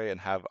such a way and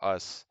have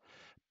us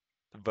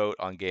vote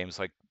on games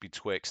like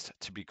Betwixt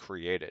to be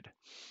created.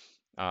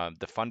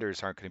 The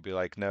funders aren't going to be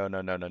like, no,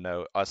 no, no, no,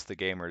 no. Us, the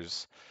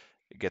gamers,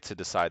 get to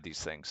decide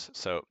these things.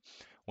 So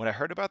when I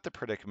heard about the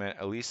predicament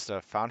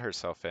Elisa found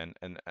herself in,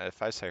 and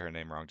if I say her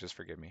name wrong, just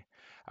forgive me,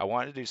 I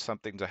wanted to do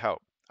something to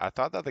help. I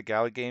thought that the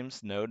Gala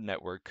Games node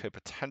network could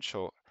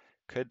potential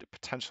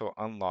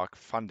unlock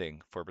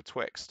funding for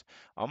Betwixt,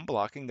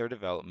 unblocking their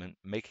development,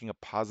 making a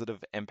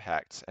positive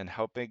impact, and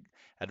helping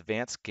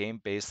advance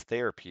game-based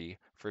therapy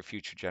for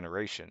future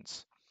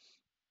generations.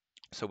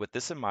 So with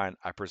this in mind,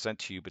 I present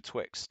to you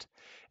Betwixt.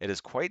 It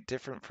is quite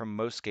different from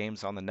most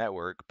games on the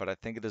network, but I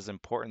think it is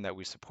important that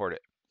we support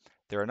it.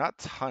 There are not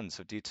tons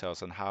of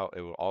details on how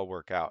it will all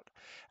work out,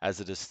 as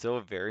it is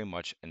still very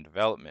much in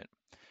development.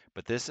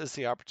 But this is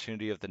the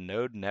opportunity of the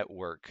node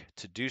network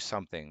to do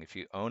something. If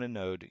you own a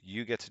node,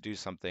 you get to do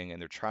something, and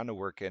they're trying to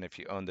work in. If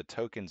you own the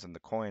tokens and the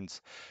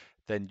coins,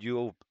 then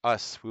we'll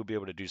be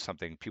able to do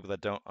something. People that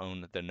don't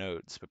own the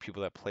nodes, but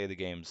people that play the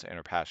games and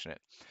are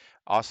passionate.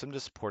 Awesome to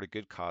support a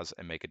good cause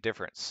and make a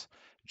difference.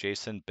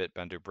 Jason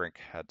Bitbender Brink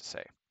had to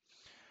say.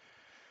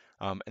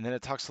 And then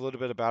it talks a little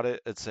bit about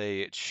it. It's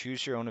a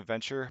choose your own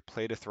adventure,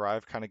 play to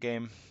thrive kind of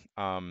game.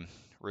 Um,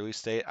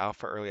 Release date,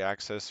 alpha early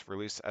access,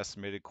 release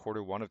estimated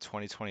Q1 of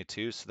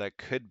 2022. So that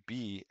could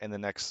be in the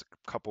next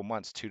couple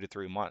months, 2 to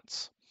 3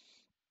 months.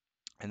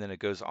 And then it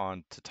goes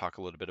on to talk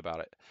a little bit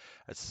about it.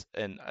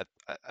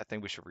 I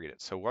think we should read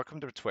it. So, welcome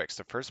to Twix,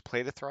 the first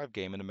play to thrive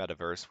game in the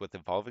metaverse with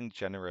evolving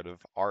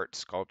generative art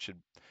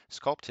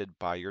sculpted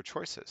by your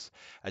choices.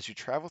 As you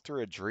travel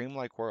through a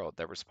dreamlike world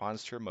that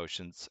responds to your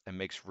emotions and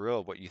makes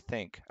real what you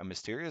think, a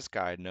mysterious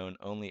guide known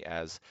only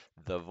as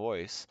the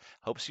Voice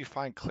helps you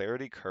find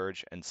clarity,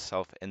 courage, and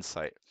self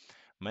insight.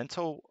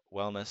 Mental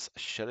wellness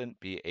shouldn't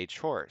be a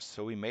chore,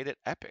 so we made it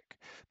epic.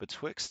 But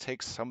Twix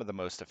takes some of the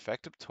most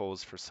effective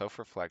tools for self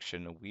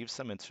reflection and weaves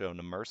them into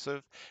an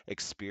immersive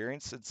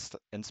experience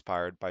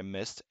inspired by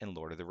Myst and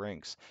Lord of the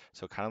Rings.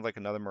 So, kind of like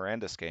another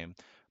Miranda's game,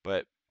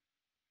 but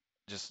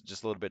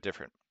just a little bit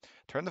different.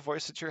 Turn the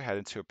voice at your head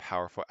into a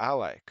powerful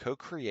ally. Co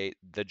create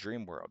the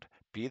dream world.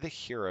 Be the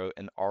hero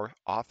and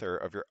author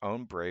of your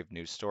own brave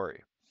new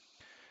story.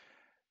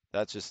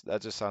 That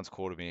just sounds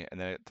cool to me.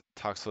 And then it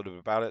talks a little bit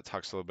about it.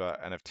 Talks a little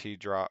about NFT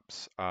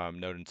drops,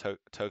 node and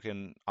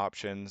token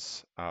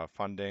options,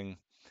 funding,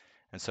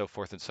 and so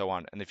forth and so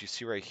on. And if you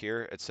see right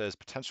here, it says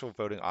potential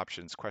voting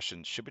options.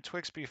 Question: should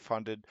Betwixt be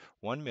funded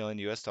 1 million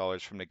US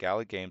dollars from the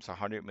Gala Games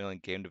 100 million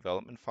game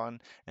development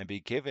fund and be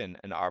given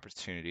an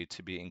opportunity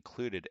to be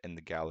included in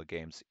the Gala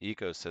Games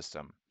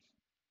ecosystem?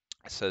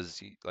 It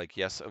says like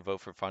yes, a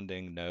vote for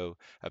funding, no,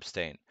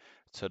 abstain.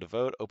 So to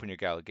vote, open your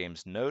Gala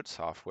Games node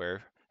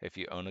software if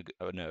you own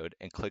a node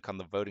and click on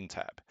the voting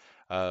tab.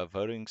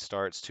 Voting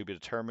starts to be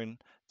determined,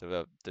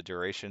 the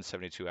duration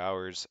 72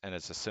 hours, and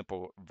it's a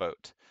simple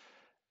vote.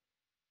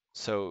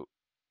 So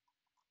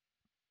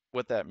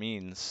what that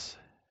means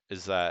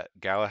is that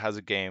Gala has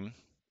a game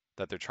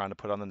that they're trying to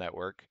put on the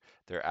network.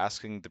 They're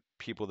asking the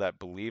people that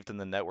believed in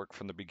the network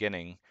from the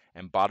beginning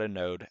and bought a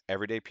node,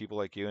 everyday people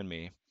like you and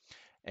me,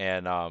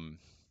 and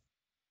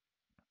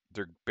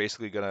they're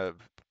basically gonna,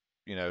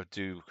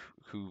 do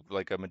who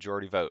like a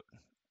majority vote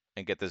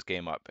and get this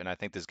game up. And I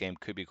think this game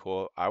could be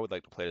cool. I would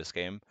like to play this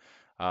game.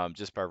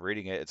 Just by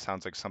reading it, it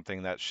sounds like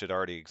something that should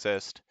already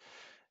exist,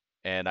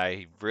 and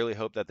I really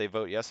hope that they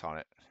vote yes on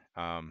it.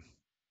 Um,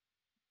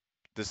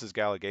 this is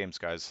Gala Games,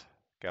 guys.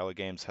 Gala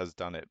Games has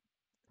done it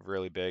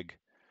really big.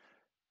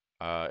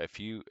 If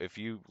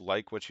you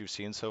like what you've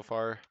seen so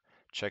far,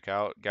 check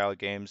out Gala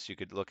Games. You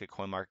could look at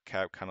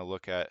CoinMarketCap, kind of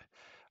look at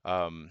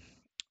um,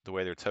 the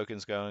way their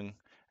token's going,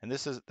 and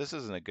this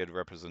isn't a good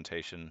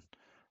representation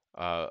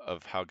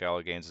of how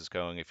Gala Games is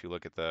going. If you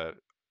look at the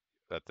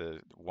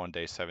 1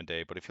 day, 7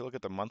 day, but if you look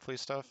at the monthly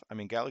stuff, I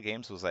mean, Gala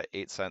Games was at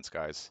 8 cents,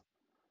 guys,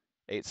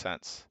 8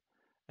 cents.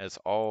 And it's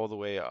all the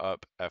way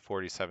up at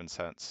 47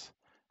 cents.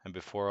 And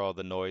before all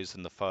the noise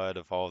and the FUD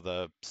of all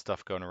the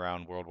stuff going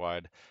around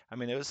worldwide, I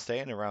mean, it was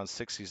staying around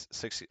 60s,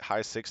 60,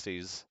 high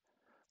 60s,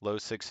 low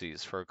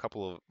 60s for a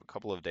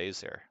couple of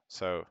days there.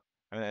 So,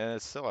 I mean, and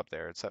it's still up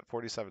there. It's at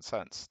 47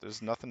 cents.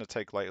 There's nothing to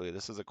take lightly.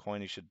 This is a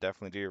coin you should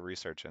definitely do your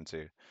research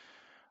into.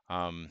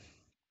 Um,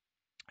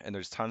 and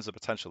there's tons of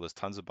potential. There's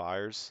tons of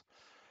buyers.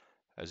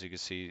 As you can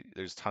see,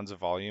 there's tons of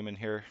volume in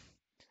here.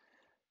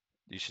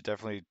 You should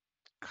definitely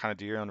kind of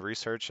do your own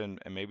research and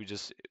maybe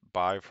just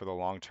buy for the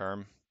long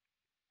term.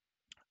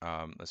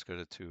 Let's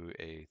go to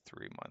a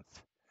 3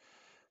 month.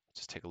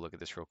 Just take a look at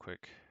this real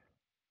quick.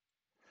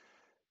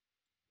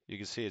 You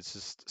can see it's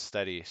just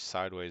steady,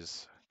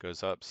 sideways,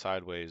 goes up,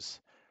 sideways.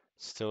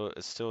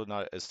 It's still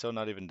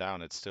not even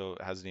down. It still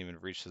hasn't even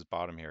reached its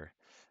bottom here.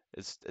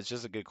 It's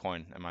just a good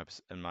coin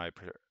in my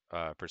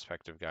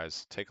perspective,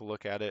 guys. Take a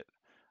look at it.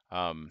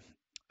 Um,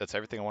 that's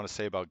everything I want to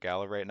say about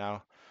Gala right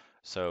now.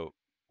 So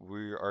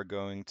we are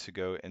going to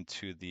go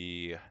into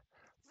the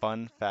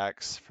fun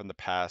facts from the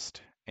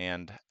past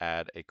and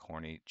add a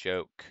corny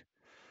joke.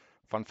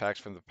 Fun facts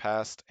from the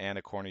past and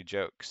a corny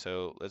joke.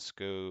 So let's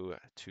go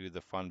to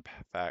the fun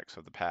facts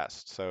of the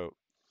past. So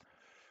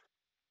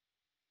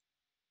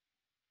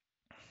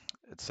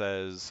it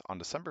says on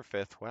December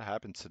 5th, what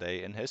happened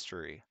today in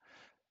history?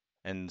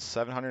 In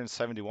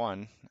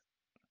 771,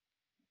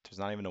 there's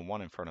not even a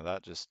 1 in front of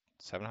that, just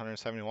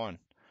 771.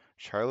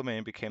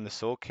 Charlemagne became the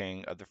sole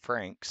king of the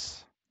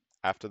Franks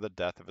after the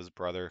death of his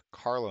brother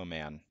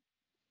Carloman.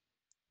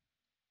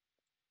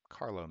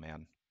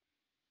 Carloman.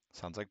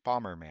 Sounds like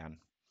Bomberman.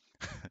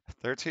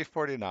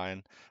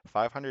 1349,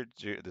 500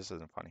 this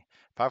isn't funny.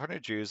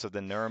 500 Jews of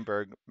the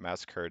Nuremberg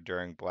massacre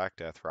during Black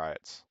Death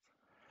riots.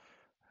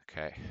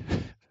 Okay.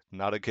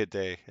 Not a good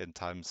day in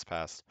times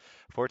past.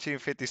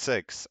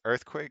 1456,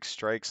 earthquake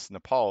strikes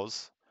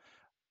Nepal's,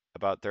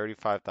 about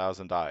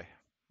 35,000 die.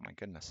 My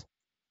goodness.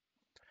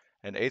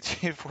 In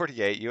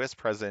 1848, U.S.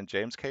 President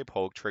James K.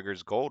 Polk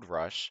triggers gold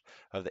rush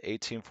of the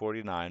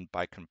 1849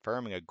 by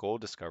confirming a gold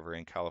discovery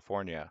in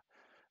California.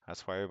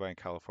 That's why everybody in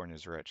California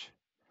is rich.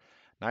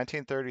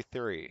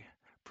 1933,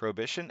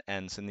 Prohibition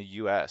ends in the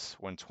U.S.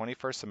 when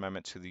 21st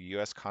Amendment to the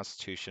U.S.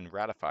 Constitution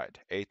ratified,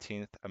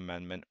 18th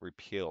Amendment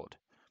repealed.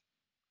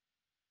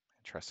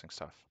 Interesting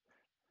stuff.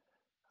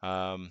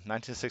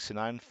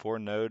 1969,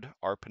 four-node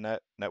ARPANET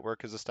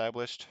network is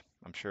established.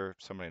 I'm sure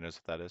somebody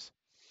knows what that is.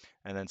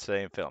 And then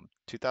today in film,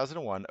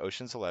 2001,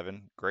 Ocean's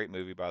 11, great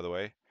movie by the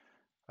way.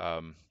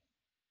 Um,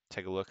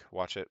 Take a look,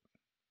 watch it.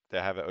 They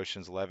have it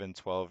Ocean's 11,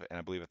 12, and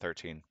I believe a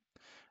 13.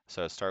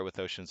 So start with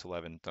Ocean's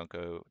 11.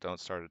 Don't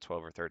start at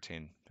 12 or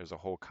 13. There's a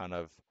whole kind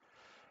of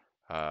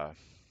uh,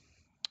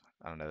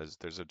 I don't know.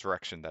 There's a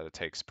direction that it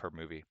takes per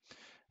movie.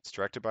 It's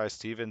directed by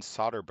Steven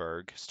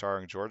Soderbergh,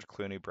 starring George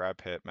Clooney, Brad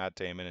Pitt, Matt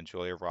Damon, and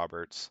Julia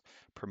Roberts.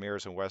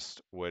 Premieres in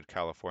Westwood,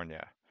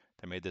 California.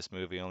 They made this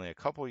movie only a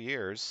couple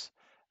years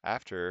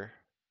after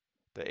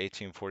the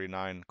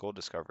 1849 gold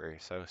discovery.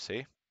 So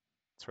see,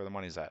 that's where the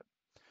money's at.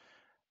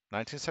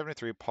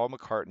 1973, Paul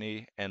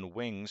McCartney and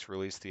Wings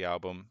released the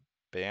album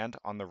Band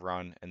on the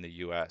Run in the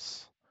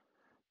US.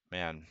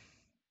 Man,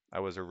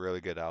 that was a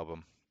really good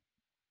album.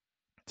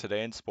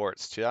 Today in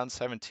sports,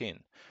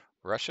 2017,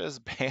 Russia is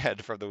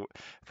banned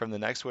from the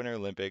next Winter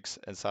Olympics,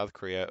 and South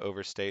Korea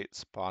over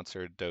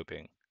state-sponsored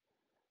doping.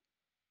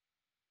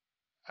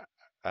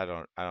 I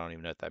don't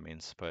even know what that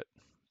means, but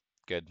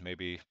good.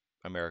 Maybe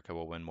America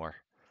will win more.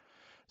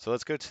 So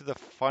let's go to the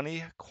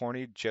funny,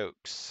 corny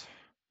jokes.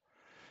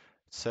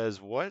 It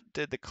says, why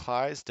did the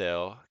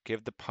Clydesdale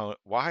give a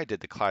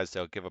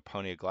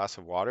pony a glass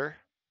of water?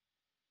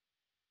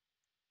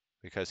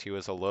 Because he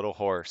was a little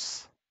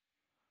horse.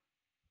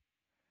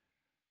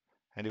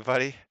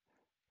 Anybody?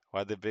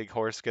 Why did the big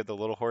horse give the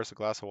little horse a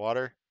glass of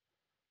water?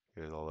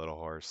 He was a little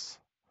horse.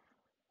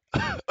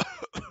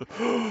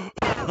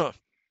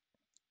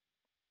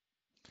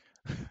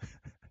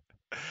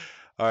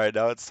 All right,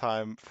 now it's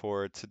time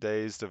for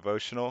today's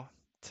devotional.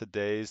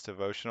 Today's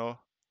devotional.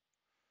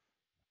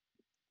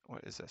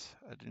 What is this?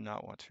 I do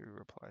not want to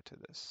reply to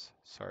this.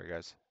 Sorry,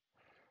 guys.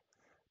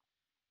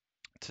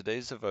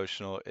 Today's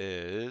devotional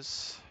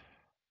is.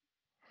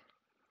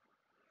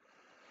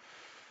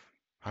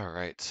 All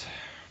right.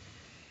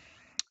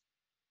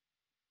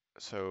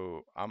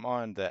 So I'm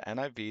on the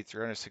NIV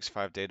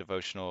 365-day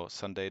devotional,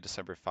 Sunday,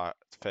 December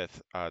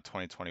 5th,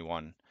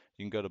 2021.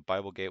 You can go to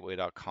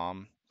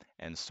BibleGateway.com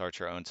and start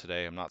your own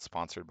today. I'm not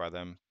sponsored by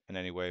them in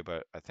any way,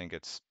 but I think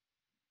it's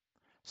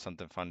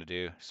something fun to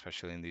do,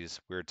 especially in these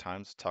weird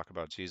times, talk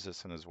about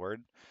Jesus and his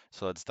word.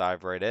 So let's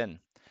dive right in.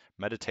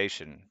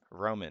 Meditation,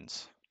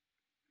 Romans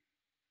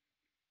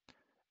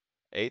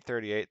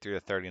 8:38 through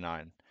to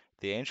 39.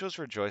 The angels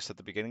rejoiced at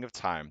the beginning of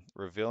time,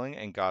 reveling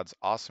in God's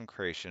awesome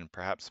creation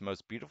perhaps the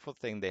most beautiful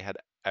thing they had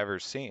ever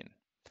seen.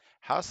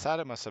 How sad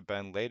it must have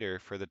been later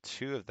for the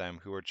two of them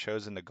who were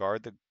chosen to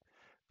guard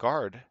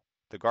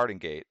the garden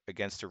gate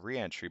against a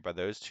re-entry by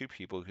those two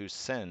people whose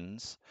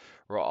sins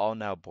we are all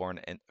now born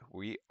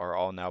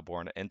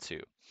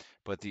into.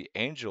 But the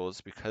angels,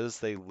 because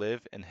they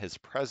live in his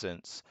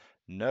presence,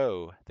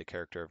 know the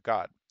character of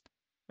God.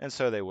 And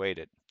so they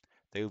waited.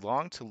 They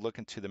longed to look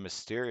into the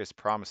mysterious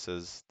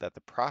promises that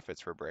the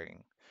prophets were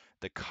bringing,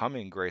 the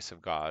coming grace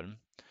of God,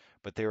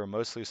 but they were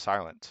mostly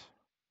silent.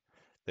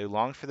 They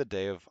longed for the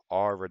day of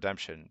our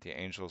redemption. The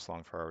angels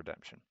longed for our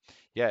redemption.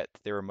 Yet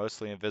they were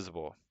mostly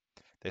invisible.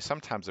 They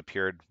sometimes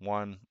appeared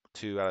one,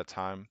 two at a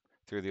time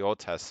through the Old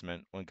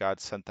Testament when God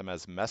sent them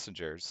as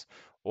messengers,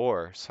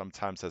 or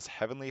sometimes as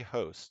heavenly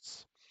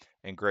hosts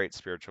in great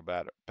spiritual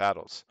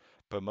battles.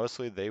 But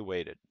mostly they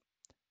waited,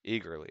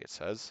 eagerly, it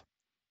says.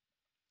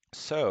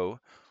 So,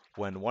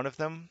 when one of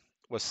them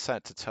was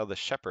sent to tell the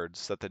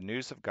shepherds that the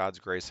news of God's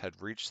grace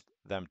had reached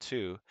them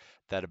too,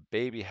 that a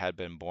baby had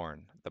been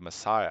born, the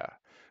Messiah,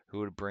 who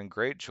would bring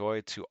great joy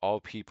to all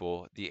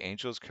people, the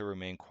angels could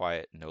remain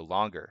quiet no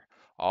longer.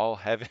 All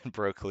heaven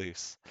broke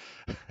loose.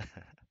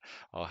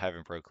 All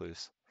heaven broke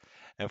loose.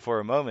 And for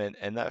a moment,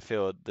 in that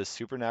field, the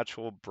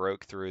supernatural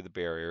broke through the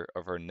barrier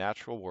of our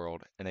natural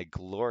world in a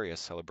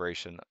glorious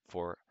celebration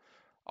for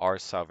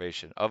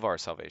of our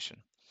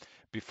salvation.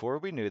 Before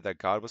we knew that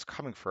God was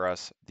coming for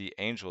us, the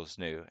angels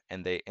knew,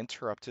 and they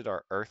interrupted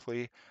our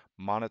earthly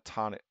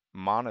monotony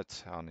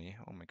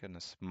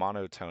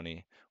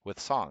with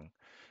song.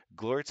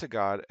 Glory to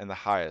God in the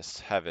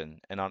highest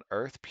heaven, and on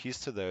earth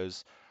peace to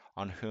those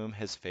on whom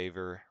his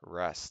favor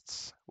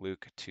rests.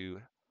 Luke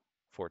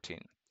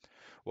 2:14.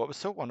 What was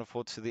so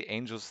wonderful to the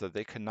angels that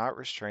they could not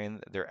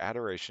restrain their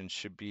adoration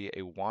should be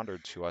a wonder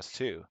to us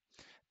too.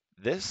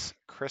 This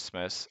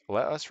Christmas,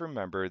 let us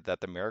remember that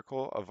the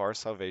miracle of our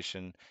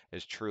salvation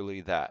is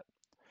truly that,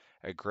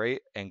 a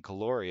great and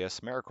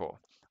glorious miracle,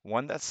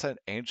 one that sent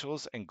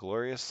angels and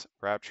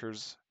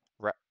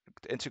ra-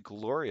 into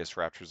glorious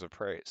raptures of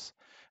praise.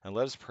 And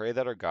let us pray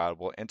that our God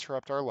will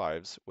interrupt our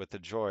lives with the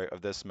joy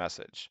of this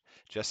message,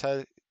 just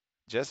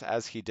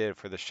as he did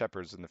for the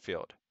shepherds in the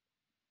field.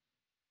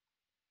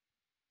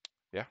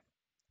 Yeah.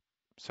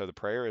 So the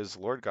prayer is,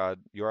 Lord God,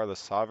 you are the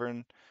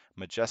sovereign,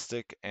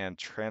 majestic, and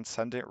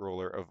transcendent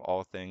ruler of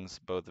all things,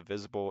 both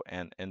visible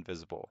and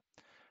invisible,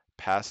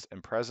 past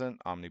and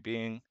present,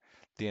 omni-being.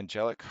 The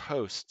angelic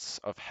hosts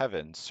of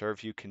heaven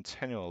serve you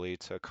continually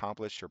to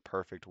accomplish your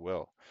perfect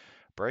will.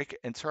 Break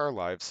into our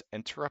lives,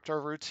 interrupt our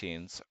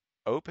routines,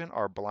 open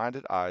our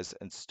blinded eyes,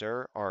 and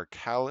stir our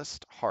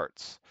calloused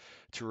hearts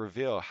to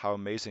reveal how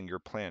amazing your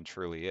plan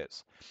truly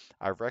is.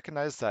 I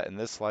recognize that in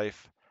this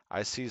life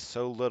I see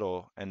so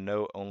little and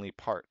know only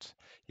part.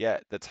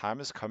 Yet the time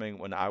is coming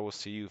when I will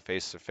see you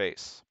face to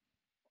face.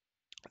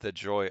 The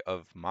joy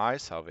of my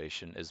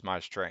salvation is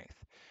my strength.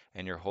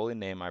 In your holy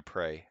name I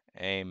pray.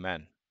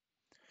 Amen.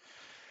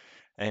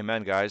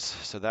 Amen, guys.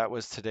 So that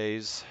was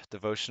today's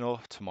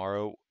devotional.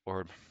 Tomorrow,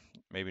 or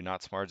maybe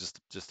not tomorrow,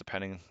 just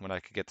depending when I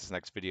could get this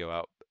next video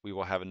out, we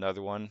will have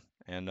another one.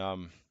 And I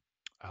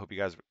hope you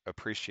guys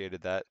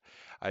appreciated that.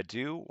 I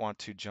do want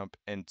to jump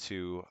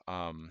into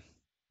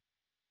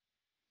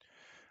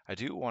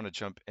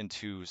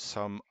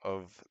some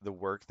of the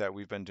work that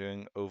we've been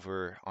doing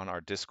over on our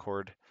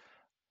Discord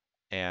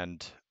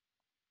and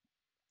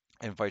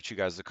invite you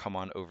guys to come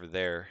on over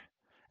there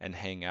and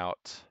hang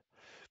out.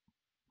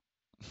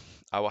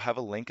 I will have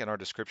a link in our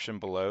description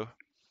below.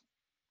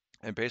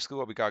 And basically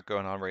what we got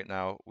going on right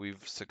now,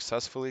 we've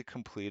successfully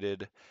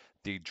completed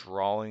the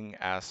drawing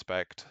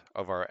aspect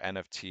of our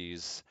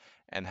NFTs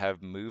and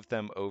have moved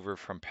them over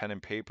from pen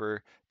and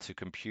paper to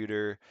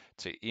computer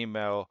to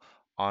email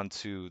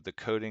onto the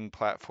coding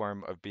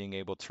platform of being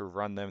able to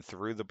run them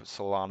through the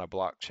Solana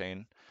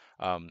blockchain,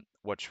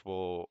 which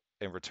will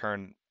in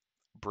return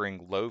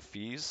bring low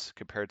fees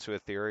compared to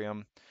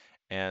Ethereum.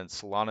 And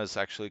Solana is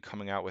actually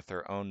coming out with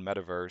their own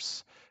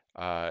metaverse.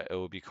 It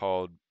will be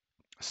called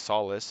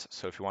Solace.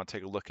 So if you want to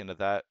take a look into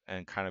that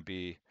and kind of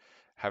be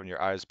having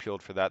your eyes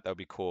peeled for that, that would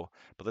be cool.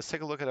 But let's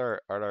take a look at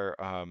our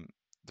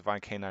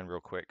Divine Canine real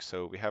quick.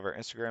 So we have our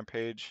Instagram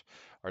page,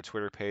 our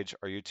Twitter page,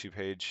 our YouTube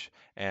page,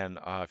 and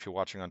if you're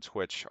watching on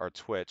Twitch, our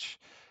Twitch.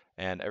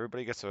 And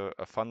everybody gets a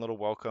fun little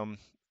welcome.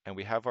 And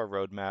we have our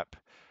roadmap,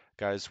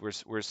 guys.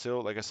 We're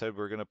still, like I said,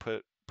 we're gonna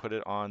put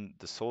it on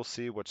the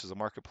SoulSea, which is a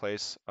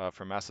marketplace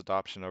for mass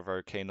adoption of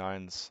our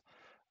canines.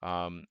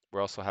 We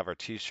also have our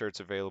t-shirts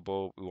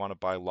available. We want to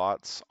buy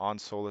lots on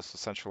Solus, the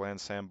Central Land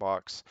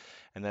Sandbox.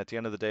 And at the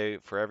end of the day,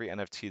 for every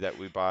NFT that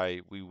we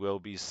buy, we will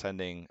be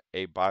sending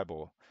a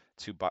Bible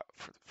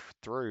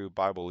through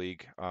Bible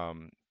League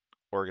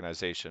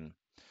organization.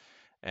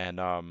 And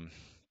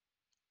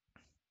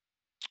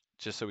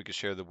just so we could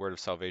share the word of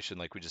salvation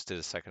like we just did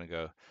a second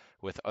ago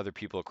with other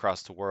people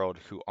across the world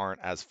who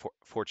aren't as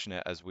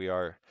fortunate as we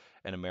are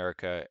in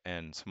America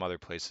and some other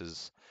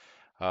places.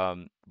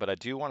 But I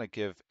do want to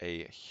give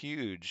a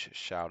huge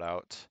shout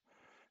out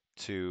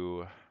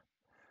to,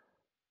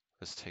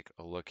 let's take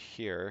a look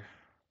here.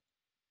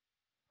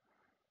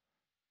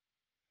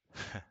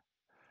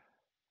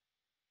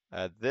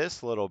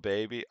 This little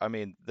baby, I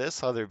mean,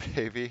 this other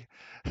baby,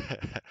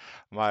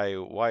 my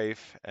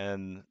wife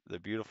and the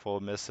beautiful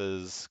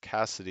Mrs.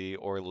 Cassidy,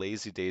 or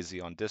Lazy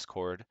Daisy on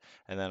Discord,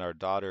 and then our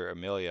daughter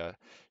Amelia,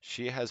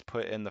 she has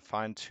put in the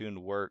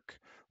fine-tuned work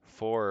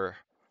for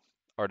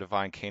our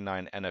Divine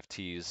Canine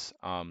NFTs,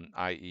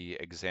 i.e.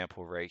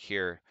 example right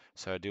here.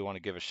 So I do want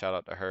to give a shout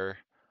out to her.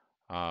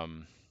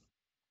 Um,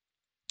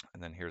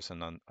 and then here's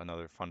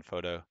another fun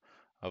photo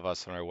of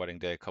us on our wedding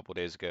day a couple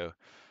days ago.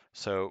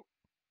 So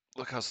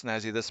look how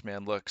snazzy this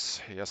man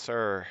looks. Yes,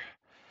 sir.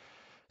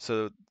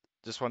 So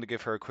just wanted to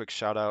give her a quick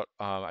shout out.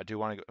 I do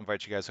want to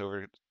invite you guys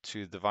over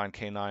to Divine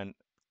Canine.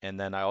 And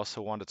then I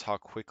also want to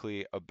talk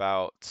quickly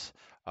about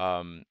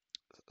um,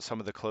 some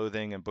of the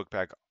clothing and book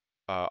bag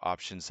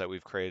options that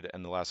we've created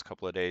in the last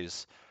couple of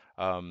days.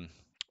 Um,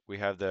 we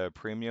have the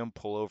premium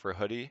pullover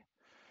hoodie.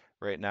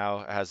 Right now,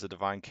 it has the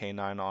Divine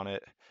Canine on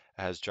it.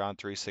 It has John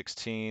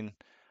 3:16.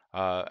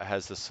 It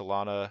has the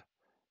Solana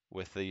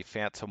with the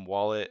Phantom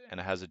wallet, and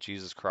it has a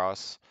Jesus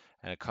cross.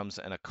 And it comes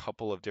in a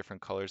couple of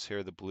different colors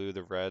here: the blue,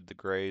 the red, the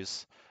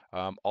grays,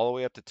 all the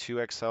way up to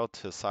 2XL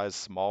to size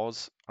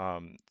smalls.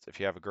 If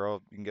you have a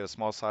girl, you can get a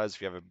small size.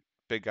 If you have a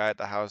big guy at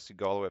the house, you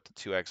go all the way up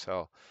to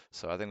 2XL.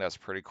 So I think that's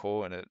pretty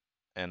cool, and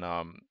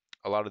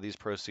a lot of these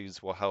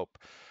proceeds will help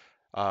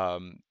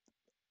um,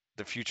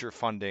 the future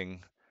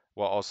funding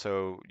while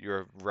also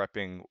you're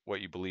repping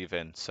what you believe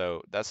in.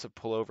 So that's a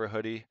pullover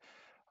hoodie.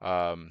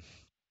 Um,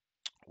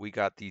 we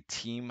got the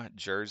team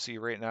jersey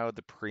right now,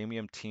 the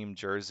premium team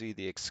jersey,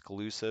 the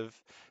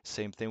exclusive.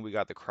 Same thing. We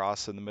got the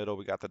cross in the middle.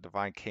 We got the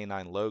Divine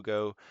Canine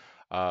logo.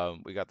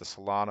 We got the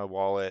Solana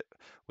wallet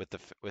with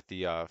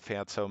the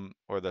Phantom,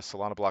 or the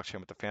Solana blockchain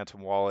with the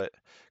Phantom wallet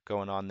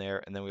going on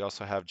there. And then we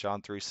also have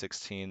John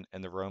 3:16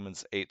 and the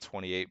Romans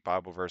 8:28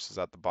 Bible verses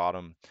at the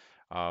bottom.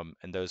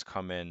 And those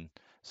come in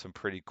some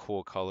pretty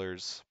cool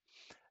colors.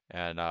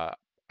 And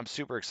I'm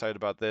super excited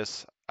about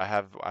this. I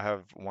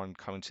have one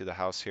coming to the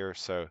house here,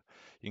 so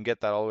you can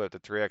get that all the way up to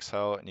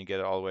 3XL, and you get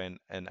it all the way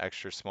in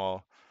extra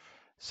small.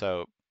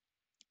 So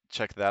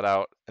check that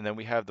out. And then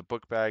we have the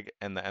book bag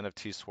and the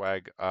NFT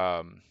swag.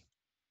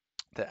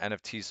 The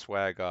NFT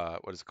swag,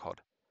 what is it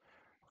called?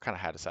 What kind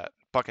of hat is that?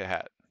 bucket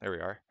hat. There we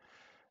are.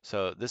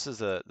 So this is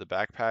the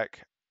backpack.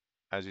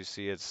 As you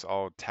see, it's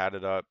all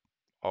tatted up,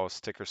 all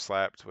sticker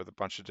slapped with a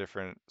bunch of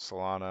different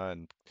Solana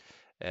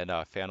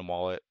and Phantom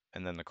Wallet,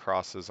 and then the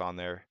crosses on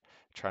there,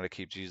 trying to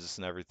keep Jesus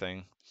and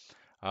everything.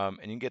 And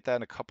you can get that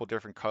in a couple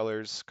different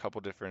colors,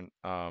 couple different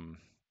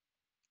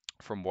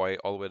from white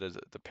all the way to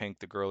the pink,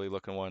 the girly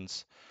looking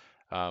ones.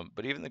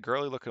 But even the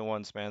girly looking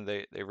ones, man,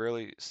 they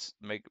really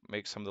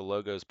make some of the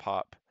logos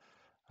pop.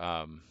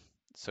 Um,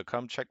 so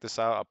come check this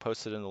out. I'll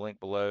post it in the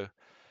link below,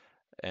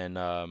 and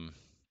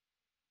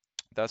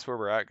that's where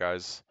we're at,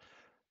 guys.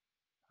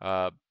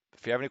 Uh,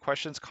 if you have any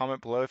questions,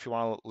 comment below. If you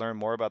want to learn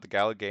more about the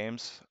Gala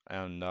Games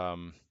and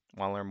want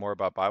to learn more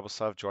about Bible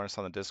stuff, join us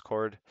on the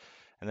Discord.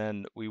 And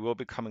then we will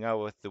be coming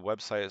out with the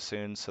website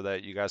soon so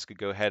that you guys could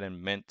go ahead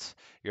and mint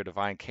your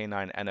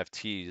Divinek9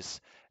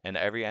 NFTs. And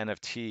every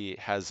NFT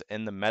has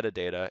in the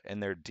metadata, in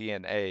their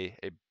DNA,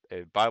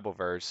 a Bible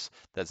verse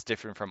that's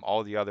different from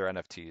all the other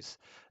NFTs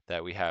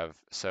that we have.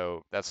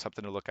 So that's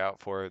something to look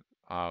out for.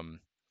 And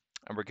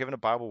we're giving a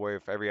Bible away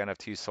for every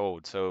NFT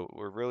sold. So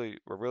we're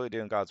really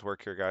doing God's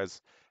work here,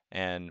 guys.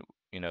 And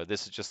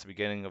this is just the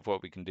beginning of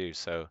what we can do.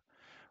 So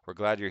we're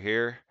glad you're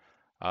here.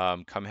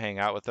 Come hang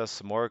out with us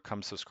some more.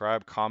 Come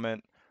subscribe,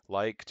 comment,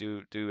 like,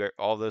 do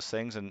all those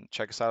things, and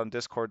check us out on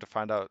Discord to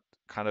find out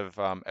kind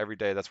of every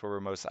day. That's where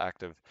we're most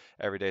active.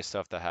 Everyday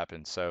stuff that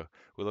happens. So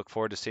we look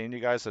forward to seeing you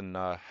guys, and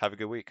have a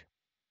good week.